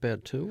it that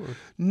bad too? Or?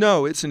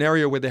 No, it's an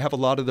area where they have a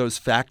lot of those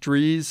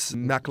factories,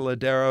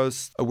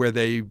 macaladeros, where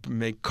they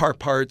make car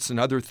parts and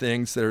other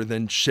things that are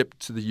then shipped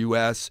to the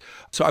U.S.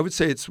 So I would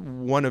say it's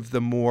one of the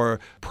more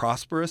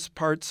prosperous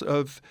parts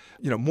of,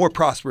 more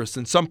prosperous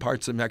than some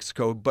parts of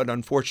Mexico, but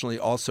unfortunately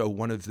also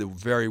one of the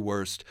very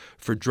worst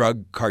for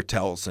drug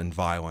cartels and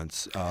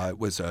violence. It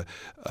was a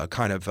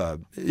kind of,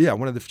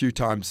 one of the few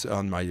times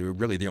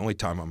really the only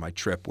time on my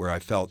trip where I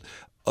felt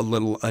a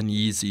little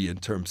uneasy in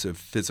terms of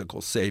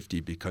physical safety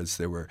because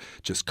there were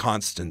just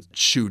constant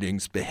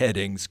shootings,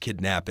 beheadings,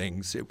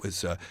 kidnappings. It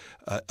was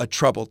a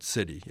troubled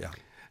city, yeah.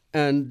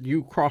 And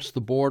you crossed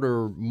the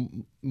border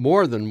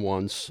more than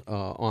once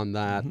on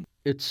that.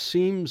 It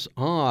seems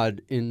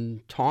odd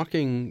in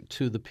talking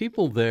to the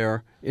people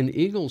there in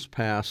Eagles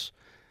Pass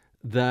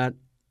that,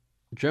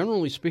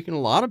 generally speaking, a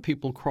lot of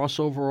people cross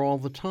over all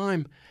the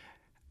time.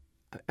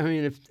 I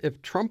mean,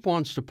 if Trump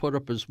wants to put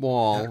up his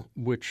wall,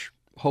 which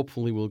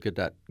hopefully we'll get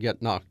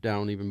knocked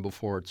down even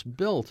before it's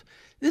built.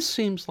 This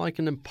seems like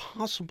an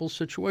impossible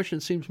situation.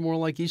 It seems more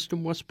like East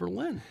and West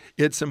Berlin.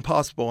 It's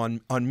impossible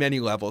on many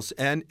levels,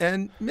 and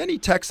many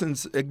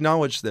Texans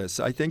acknowledge this.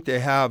 I think they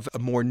have a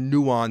more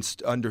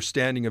nuanced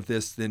understanding of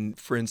this than,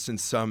 for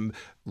instance, some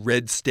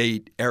red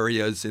state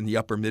areas in the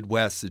upper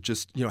Midwest that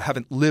just,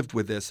 haven't lived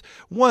with this.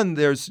 One,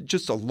 there's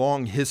just a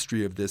long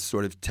history of this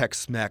sort of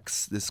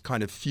Tex-Mex, this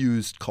kind of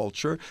fused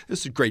culture.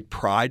 There's a great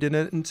pride in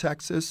it in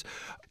Texas.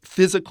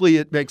 Physically,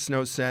 it makes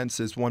no sense.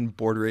 As one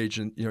border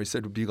agent, he said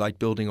it would be like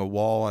building a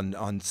wall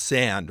on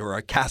sand or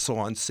a castle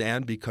on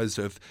sand because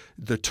of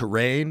the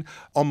terrain.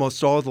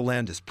 Almost all of the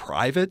land is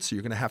private, so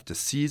you're going to have to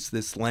seize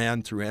this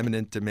land through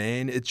eminent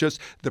domain. It's just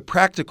the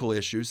practical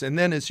issues. And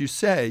then, as you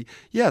say,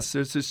 yes,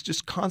 there's this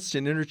just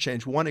constant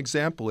interchange. One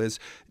example is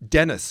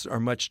dentists are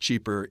much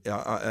cheaper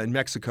in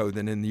Mexico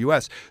than in the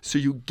U.S. So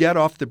you get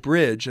off the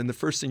bridge, and the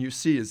first thing you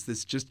see is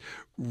this just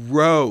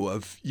row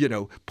of,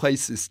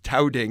 places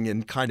touting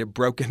in kind of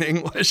broken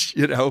English,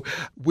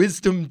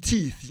 wisdom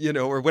teeth,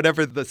 or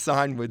whatever the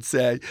sign would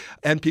say.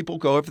 And people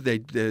go over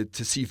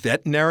to see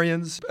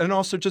veterinarians, and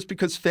also just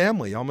because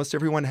family. Almost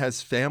everyone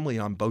has family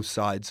on both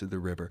sides of the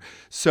river.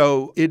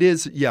 So it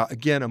is,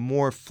 again, a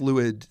more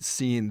fluid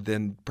scene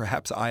than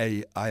perhaps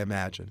I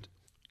imagined.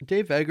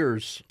 Dave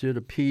Eggers did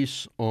a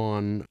piece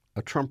on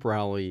a Trump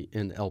rally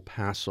in El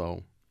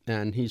Paso,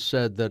 and he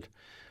said that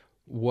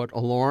what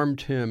alarmed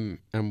him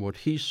and what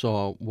he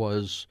saw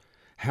was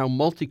how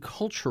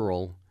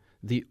multicultural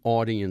the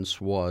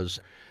audience was.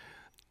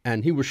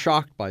 And he was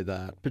shocked by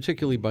that,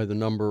 particularly by the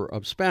number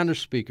of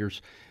Spanish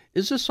speakers.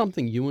 Is this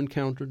something you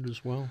encountered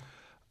as well?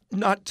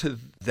 Not to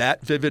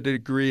that vivid a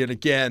degree. And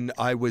again,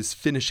 I was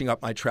finishing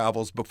up my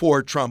travels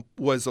before Trump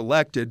was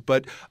elected,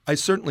 but I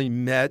certainly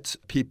met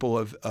people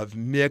of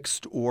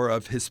mixed or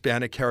of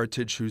Hispanic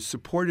heritage who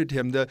supported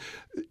him.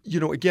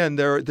 Again,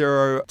 there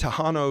are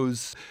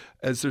Tejanos,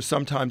 as they're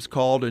sometimes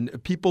called,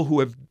 and people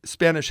who have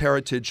Spanish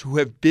heritage who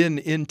have been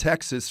in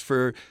Texas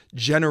for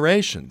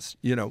generations,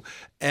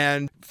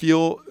 and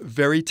feel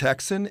very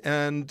Texan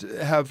and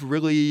have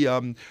really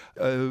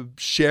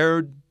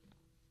shared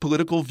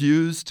political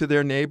views to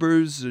their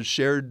neighbors,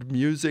 shared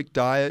music,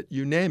 diet,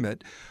 you name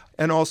it.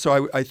 And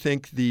also, I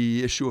think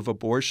the issue of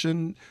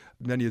abortion,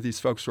 many of these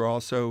folks are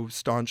also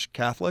staunch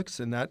Catholics,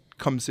 and that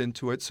comes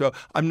into it. So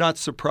I'm not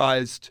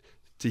surprised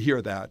to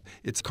hear that.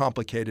 It's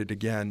complicated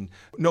again.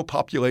 No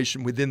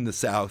population within the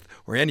South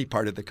or any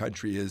part of the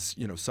country is,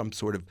 some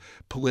sort of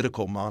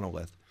political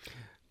monolith.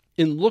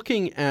 In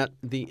looking at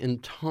the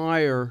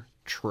entire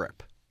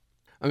trip,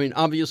 I mean,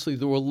 obviously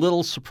there were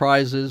little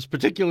surprises,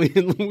 particularly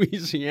in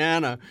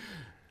Louisiana,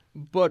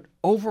 but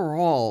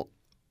overall,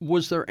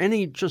 was there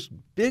any just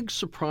big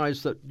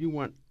surprise that you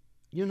went,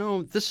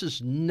 this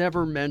is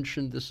never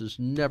mentioned, this is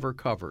never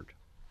covered?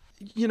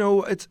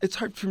 It's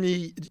hard for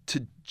me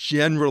to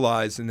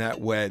generalize in that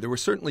way. There were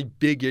certainly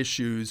big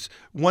issues.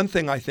 One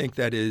thing I think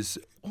that is,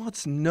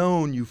 it's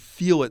known, you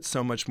feel it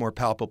so much more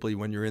palpably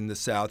when you're in the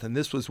South. And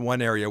this was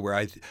one area where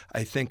I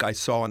think I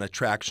saw an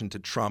attraction to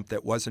Trump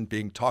that wasn't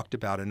being talked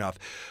about enough.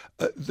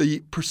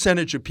 The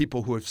percentage of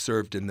people who have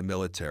served in the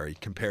military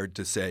compared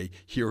to, say,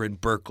 here in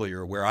Berkeley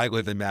or where I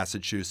live in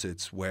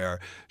Massachusetts,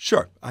 where,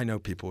 sure, I know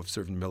people who have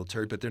served in the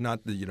military, but they're not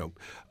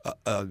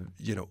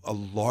a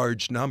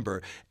large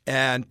number.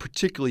 And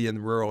particularly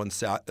in rural and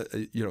South,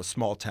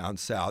 small town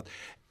South,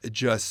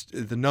 just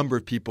the number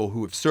of people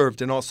who have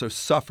served and also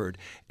suffered.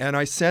 And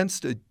I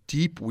sensed a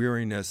deep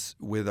weariness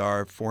with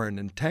our foreign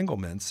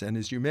entanglements. And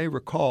as you may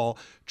recall,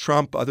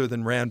 Trump, other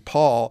than Rand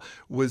Paul,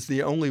 was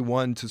the only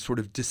one to sort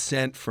of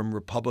dissent from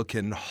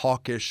Republican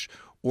hawkish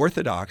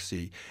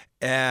orthodoxy.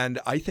 And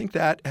I think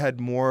that had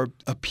more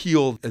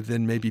appeal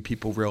than maybe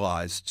people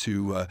realized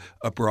to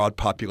a broad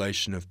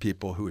population of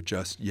people who are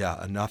just,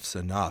 enough's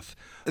enough.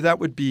 That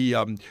would be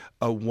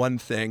one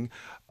thing.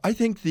 I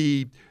think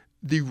the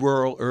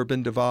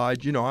rural-urban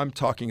divide, I'm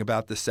talking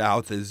about the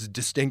South as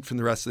distinct from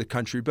the rest of the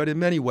country, but in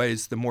many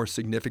ways the more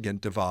significant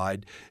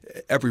divide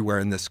everywhere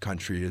in this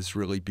country is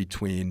really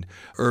between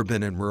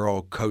urban and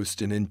rural,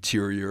 coast and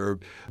interior,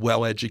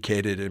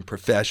 well-educated and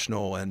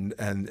professional, and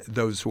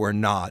those who are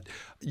not.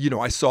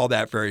 I saw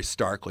that very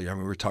starkly. I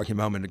mean, we were talking a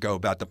moment ago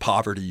about the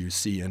poverty you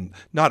see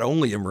not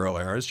only in rural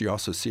areas, you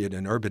also see it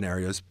in urban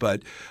areas,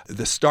 but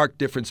the stark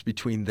difference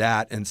between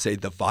that and, say,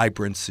 the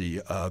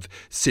vibrancy of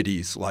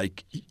cities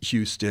like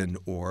Houston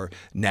or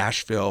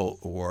Nashville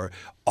or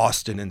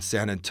Austin and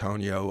San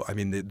Antonio. I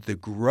mean, the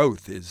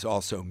growth is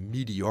also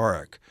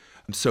meteoric.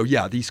 So,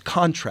 these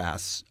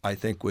contrasts, I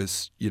think,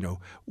 was,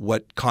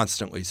 what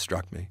constantly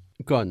struck me.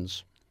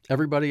 Guns.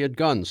 Everybody had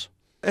guns.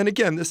 And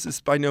again, this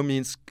is by no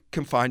means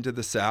confined to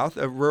the South.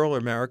 Rural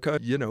America,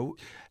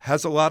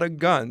 has a lot of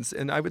guns.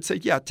 And I would say,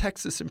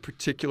 Texas in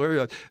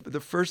particular. The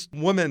first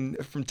woman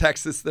from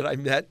Texas that I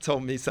met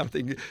told me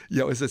something,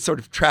 as a sort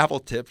of travel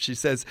tip. She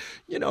says,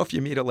 if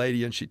you meet a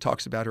lady and she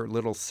talks about her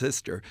little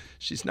sister,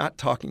 she's not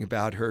talking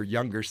about her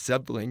younger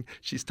sibling.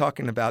 She's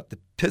talking about the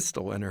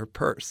pistol in her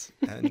purse.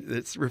 And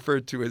it's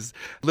referred to as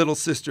little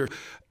sister.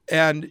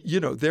 And,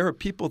 there are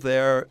people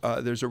there.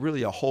 There's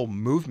really a whole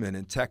movement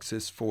in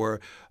Texas for,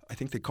 I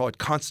think they call it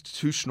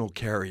constitutional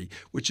carry,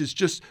 which is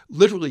just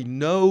literally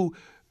no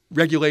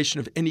regulation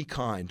of any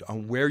kind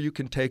on where you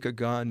can take a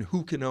gun,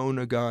 who can own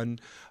a gun.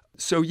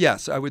 So,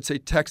 yes, I would say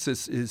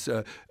Texas is,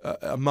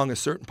 among a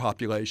certain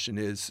population,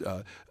 is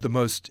the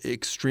most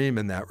extreme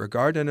in that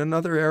regard. And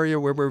another area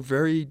where we're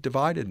very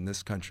divided in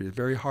this country. It's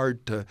very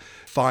hard to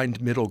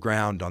find middle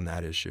ground on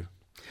that issue.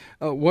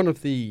 One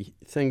of the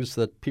things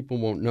that people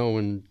won't know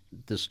in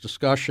this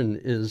discussion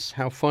is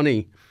how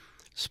funny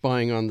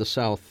Spying on the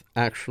South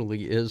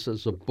actually is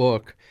as a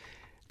book,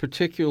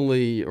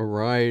 particularly A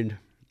Ride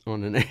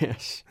on an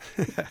Ass.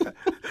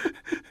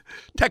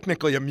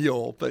 Technically a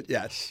mule, but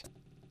yes.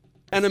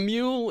 And a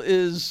mule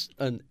is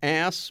an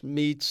ass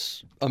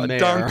meets a mare. A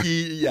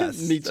donkey,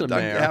 yes. Meets a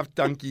mare. Half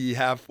donkey,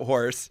 half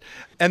horse.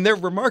 And they're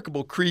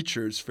remarkable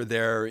creatures for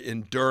their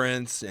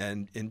endurance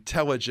and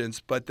intelligence,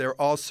 but they're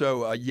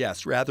also,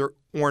 rather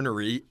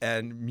ornery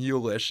and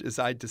mulish, as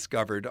I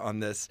discovered on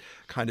this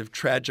kind of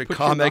tragic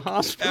comic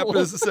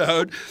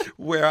episode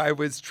where I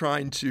was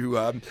trying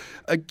to,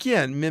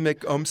 again,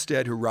 mimic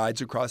Olmsted, who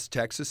rides across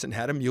Texas and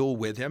had a mule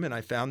with him. And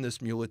I found this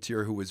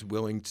muleteer who was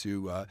willing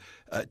to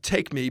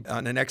take me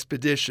on an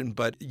expedition.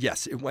 But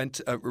yes, it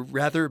went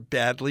rather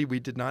badly. We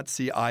did not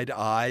see eye to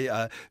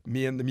eye,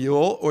 me and the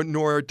mule,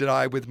 nor did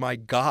I with my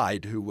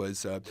guide, who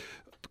was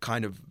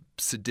kind of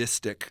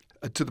sadistic.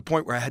 to the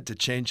point where I had to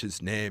change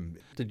his name.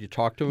 Did you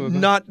talk to him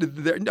about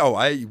No,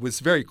 I was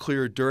very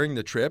clear during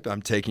the trip.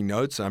 I'm taking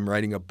notes. I'm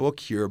writing a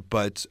book here.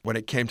 But when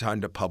it came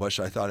time to publish,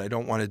 I thought I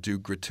don't want to do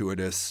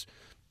gratuitous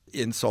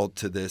insult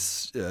to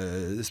this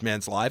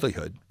man's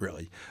livelihood,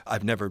 really.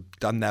 I've never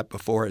done that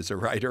before as a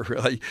writer,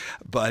 really.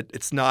 But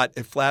it's not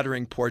a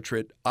flattering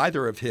portrait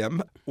either of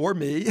him or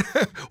me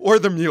or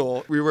the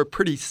mule. We were a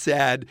pretty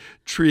sad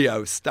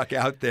trio stuck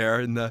out there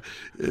in the,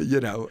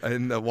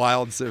 in the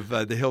wilds of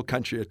the hill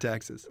country of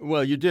Texas.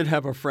 Well, you did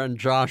have a friend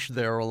Josh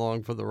there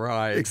along for the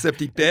ride.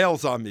 Except he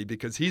bails on me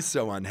because he's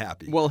so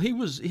unhappy. Well,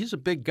 he's a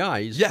big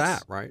guy. He's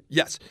fat, right?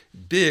 Yes,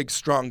 big,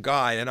 strong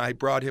guy. And I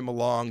brought him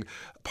along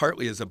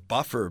partly as a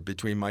buffer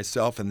between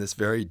myself and this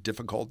very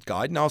difficult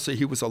guide. And also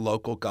he was a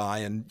local guy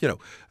and,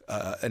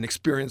 an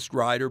experienced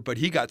rider, but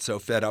he got so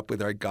fed up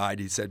with our guide,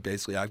 he said,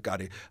 basically, I've got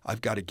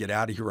to get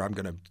out of here. I'm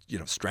going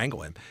to,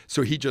 strangle him.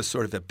 So he just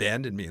sort of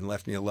abandoned me and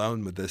left me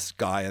alone with this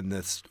guy and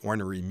this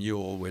ornery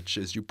mule, which,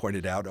 as you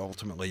pointed out,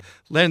 ultimately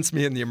lands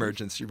me in the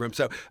emergency room.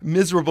 So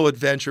miserable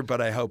adventure, but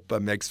I hope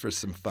makes for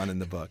some fun in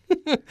the book.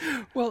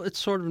 Well, it's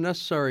sort of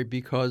necessary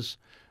because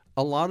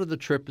a lot of the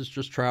trip is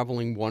just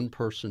traveling one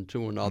person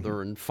to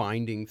another and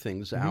finding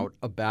things out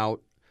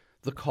about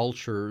the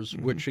cultures,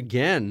 which,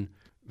 again,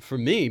 for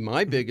me,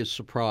 my biggest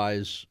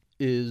surprise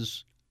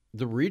is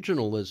the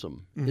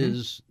regionalism,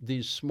 is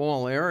these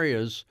small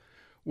areas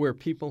where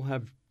people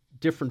have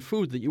different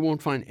food that you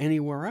won't find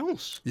anywhere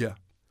else.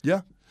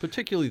 Yeah.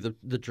 Particularly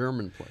the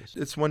German place.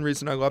 It's one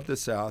reason I love the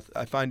South.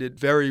 I find it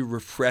very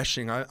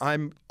refreshing.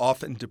 I'm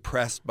often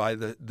depressed by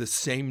the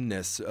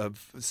sameness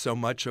of so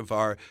much of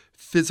our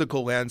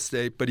physical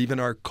landscape, but even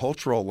our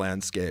cultural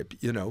landscape.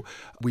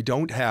 We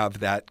don't have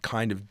that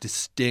kind of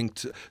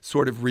distinct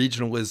sort of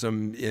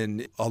regionalism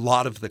in a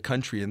lot of the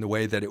country in the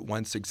way that it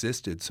once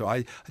existed. So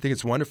I think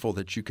it's wonderful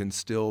that you can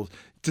still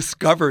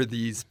discover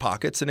these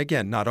pockets. And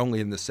again, not only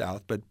in the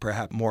South, but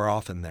perhaps more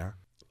often there.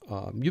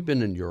 You've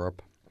been in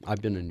Europe.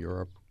 I've been in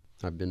Europe.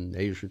 I've been in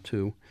Asia,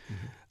 too.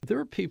 There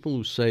are people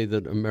who say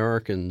that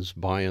Americans,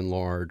 by and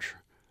large,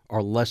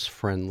 are less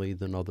friendly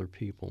than other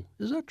people.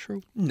 Is that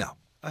true? No.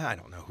 I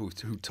don't know who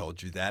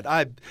told you that.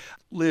 I've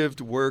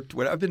lived, worked,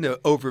 I've been to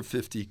over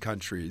 50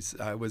 countries.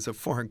 I was a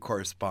foreign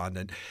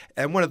correspondent.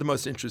 And one of the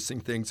most interesting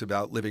things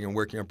about living and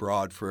working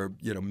abroad for,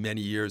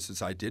 many years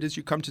as I did is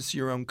you come to see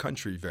your own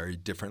country very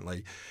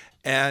differently.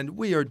 And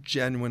we are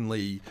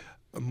genuinely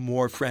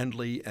more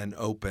friendly and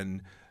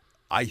open,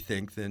 I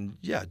think, than,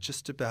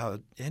 just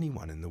about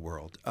anyone in the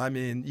world. I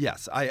mean,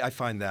 yes, I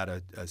find that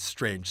a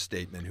strange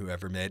statement,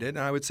 whoever made it. And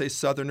I would say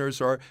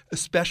Southerners are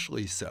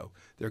especially so.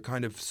 They're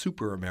kind of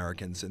super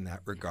Americans in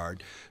that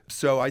regard.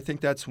 So I think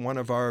that's one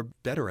of our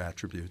better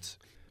attributes.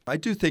 I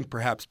do think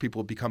perhaps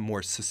people become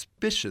more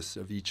suspicious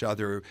of each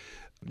other,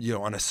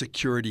 on a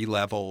security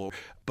level.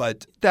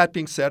 But that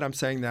being said, I'm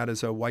saying that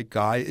as a white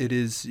guy, it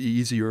is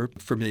easier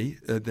for me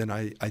than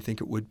I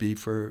think it would be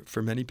for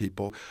many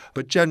people.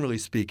 But generally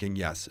speaking,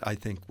 yes, I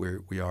think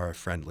we are a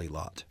friendly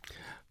lot.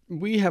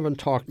 We haven't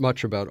talked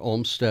much about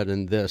Olmsted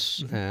in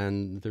this,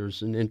 and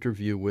there's an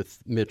interview with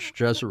Mitch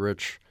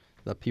Jeserich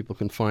that people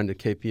can find at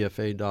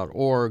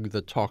kpfa.org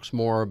that talks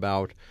more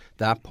about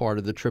that part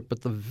of the trip.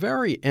 At the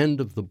very end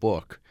of the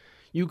book,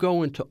 you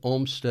go into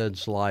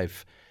Olmsted's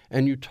life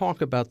and you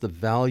talk about the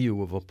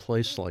value of a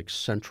place like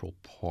Central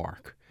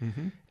Park.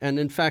 And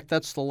in fact,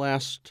 that's the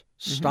last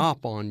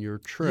stop on your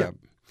trip.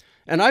 Yeah.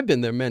 And I've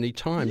been there many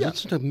times. Yeah.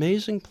 It's an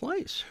amazing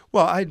place.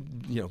 Well, I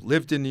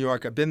lived in New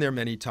York. I've been there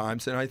many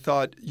times. And I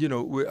thought,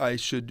 I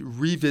should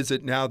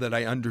revisit now that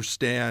I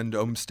understand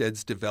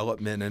Olmsted's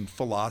development and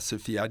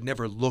philosophy. I'd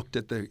never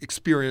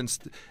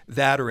experienced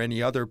that or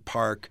any other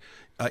park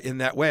in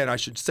that way. And I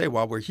should say,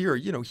 while we're here,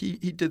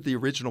 he did the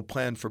original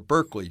plan for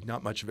Berkeley.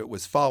 Not much of it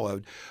was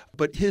followed.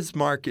 But his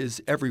mark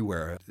is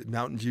everywhere.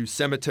 Mountain View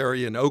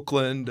Cemetery in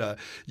Oakland,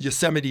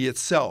 Yosemite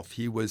itself,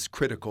 he was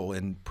critical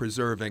in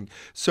preserving.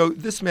 So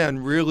this man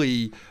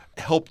really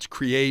helped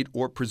create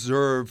or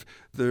preserve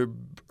the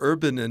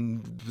urban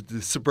and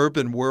the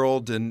suburban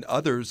world and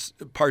others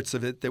parts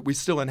of it that we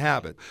still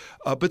inhabit.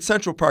 But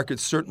Central Park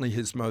is certainly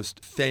his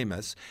most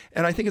famous.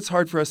 And I think it's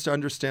hard for us to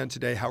understand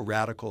today how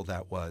radical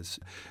that was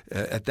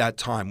at that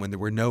time when there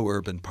were no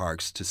urban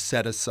parks, to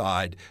set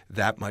aside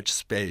that much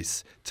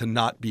space to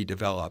not be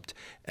developed.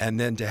 And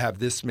then to have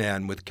this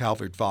man with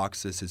Calvert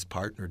Vaux as his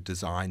partner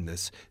design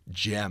this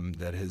gem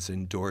that has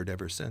endured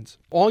ever since.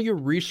 All your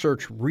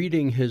research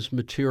reading his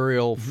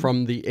material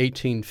from the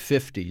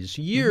 1850s,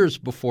 years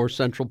before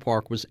Central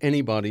Park was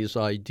anybody's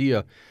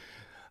idea,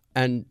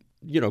 and,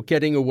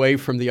 getting away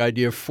from the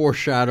idea of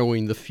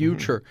foreshadowing the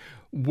future,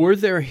 were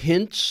there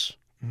hints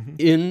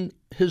in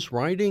his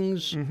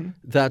writings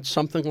that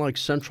something like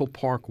Central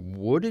Park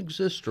would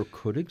exist or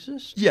could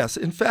exist? Yes.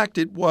 In fact,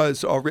 it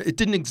was already. It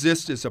didn't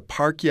exist as a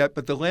park yet,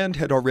 but the land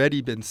had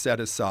already been set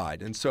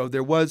aside. And so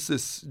there was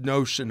this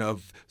notion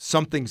of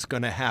something's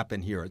going to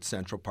happen here at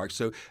Central Park.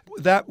 So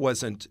that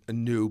wasn't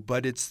new,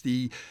 but it's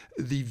the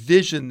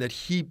vision that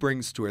he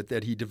brings to it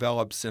that he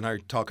develops, and I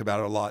talk about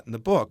it a lot in the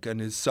book, and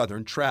his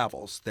Southern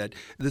travels, that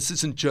this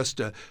isn't just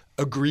a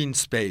green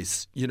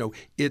space.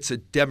 It's a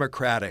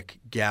democratic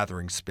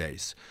gathering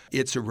space.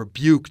 It's a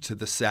rebuke to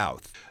the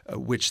South,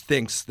 which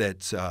thinks that,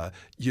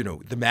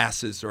 the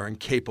masses are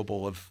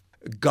incapable of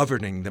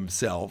governing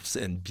themselves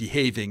and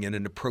behaving in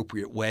an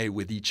appropriate way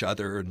with each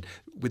other and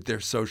with their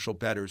social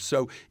betters.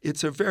 So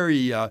it's a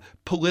very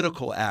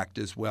political act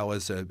as well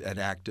as an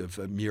act of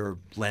a mere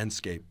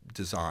landscape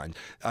design.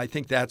 I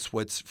think that's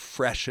what's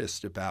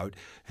freshest about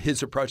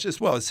his approach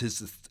as well as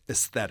his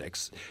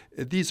aesthetics.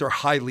 These are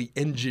highly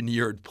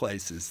engineered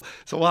places.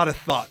 There's a lot of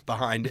thought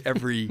behind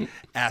every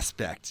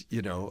aspect,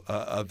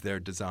 of their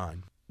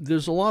design.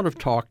 There's a lot of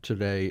talk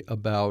today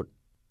about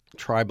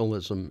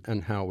tribalism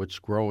and how it's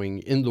growing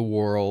in the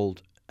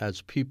world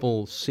as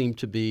people seem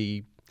to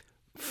be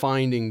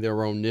finding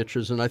their own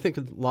niches. And I think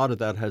a lot of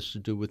that has to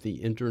do with the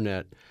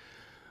internet.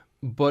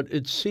 But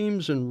it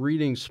seems in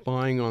reading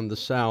Spying on the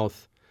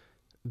South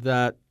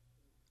that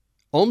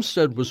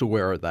Olmsted was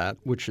aware of that,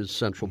 which is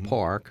Central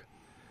Park,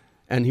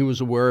 and he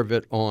was aware of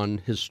it on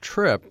his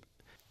trip,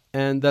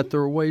 and that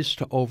there are ways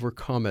to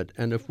overcome it.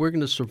 And if we're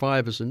going to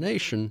survive as a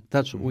nation,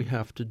 that's what we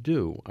have to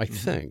do, I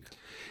think.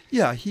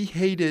 Yeah, he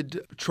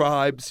hated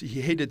tribes.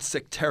 He hated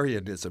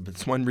sectarianism.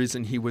 It's one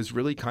reason he was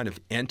really kind of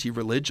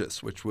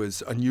anti-religious, which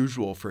was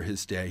unusual for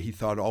his day. He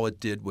thought all it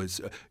did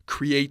was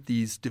create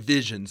these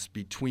divisions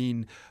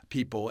between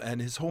people,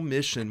 and his whole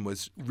mission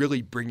was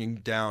really bringing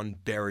down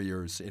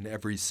barriers in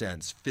every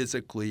sense,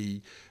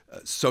 physically,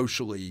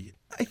 socially.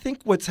 I think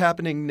what's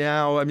happening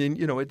now,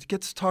 it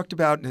gets talked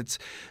about, and it's.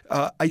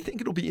 I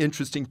think it'll be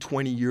interesting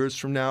 20 years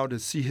from now to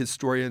see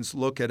historians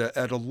look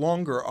at a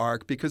longer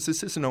arc, because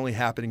this isn't only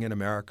happening in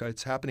America;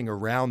 it's happening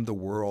around the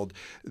world.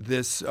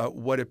 This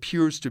what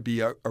appears to be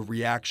a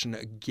reaction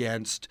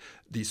against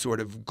the sort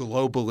of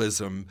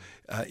globalism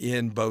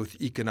in both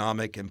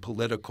economic and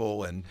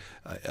political and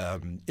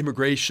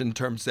immigration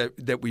terms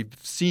that we've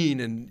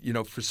seen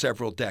for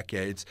several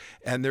decades,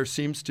 and there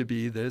seems to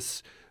be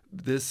this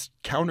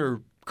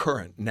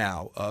counter-current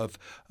now of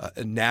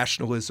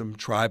nationalism,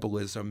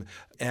 tribalism,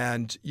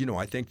 and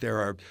I think there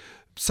are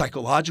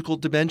psychological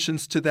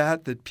dimensions to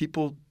that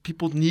people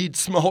need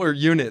smaller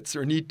units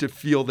or need to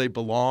feel they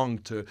belong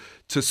to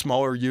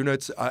smaller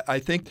units. I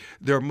think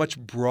there are much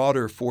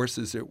broader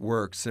forces at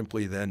work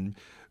simply than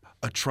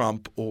a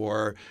Trump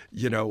or,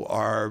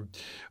 our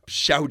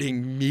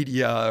shouting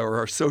media or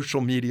our social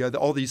media.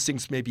 All these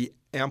things maybe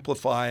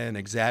amplify and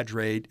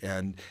exaggerate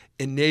and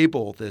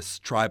enable this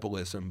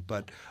tribalism,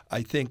 but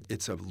I think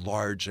it's a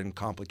large and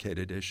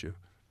complicated issue.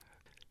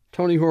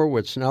 Tony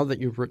Horwitz, now that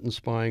you've written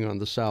Spying on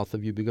the South,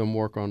 have you begun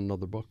work on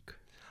another book?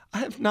 I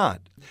have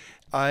not.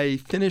 I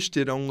finished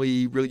it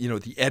only really,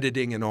 the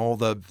editing and all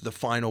the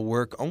final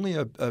work only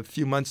a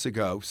few months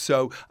ago.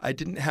 So I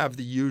didn't have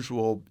the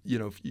usual,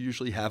 you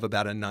usually have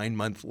about a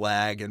 9-month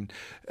lag and,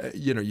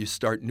 you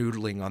start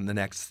noodling on the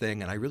next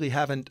thing. And I really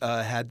haven't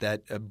had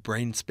that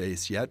brain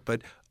space yet,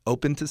 but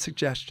open to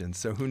suggestions.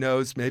 So who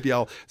knows, maybe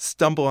I'll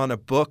stumble on a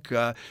book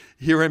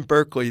here in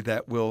Berkeley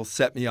that will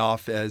set me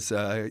off as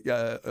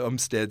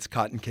Olmsted's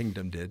Cotton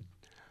Kingdom did.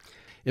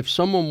 If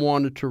someone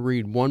wanted to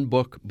read one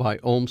book by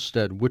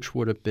Olmsted, which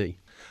would it be?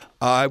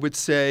 I would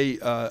say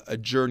A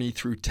Journey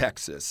Through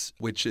Texas,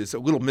 which is a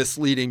little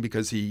misleading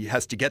because he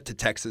has to get to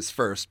Texas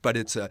first, but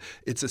it's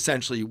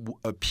essentially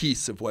a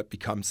piece of what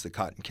becomes the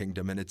Cotton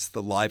Kingdom, and it's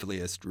the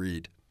liveliest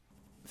read.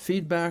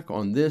 Feedback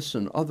on this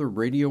and other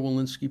Radio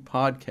Walensky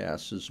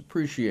podcasts is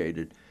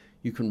appreciated.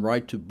 You can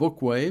write to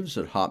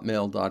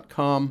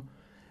bookwaves@hotmail.com,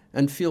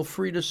 and feel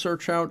free to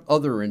search out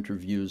other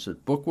interviews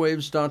at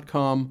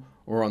bookwaves.com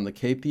or on the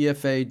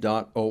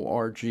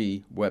kpfa.org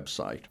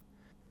website.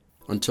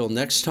 Until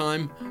next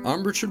time,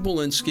 I'm Richard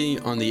Walensky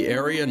on the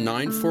Area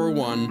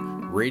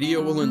 941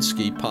 Radio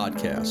Walensky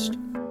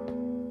podcast.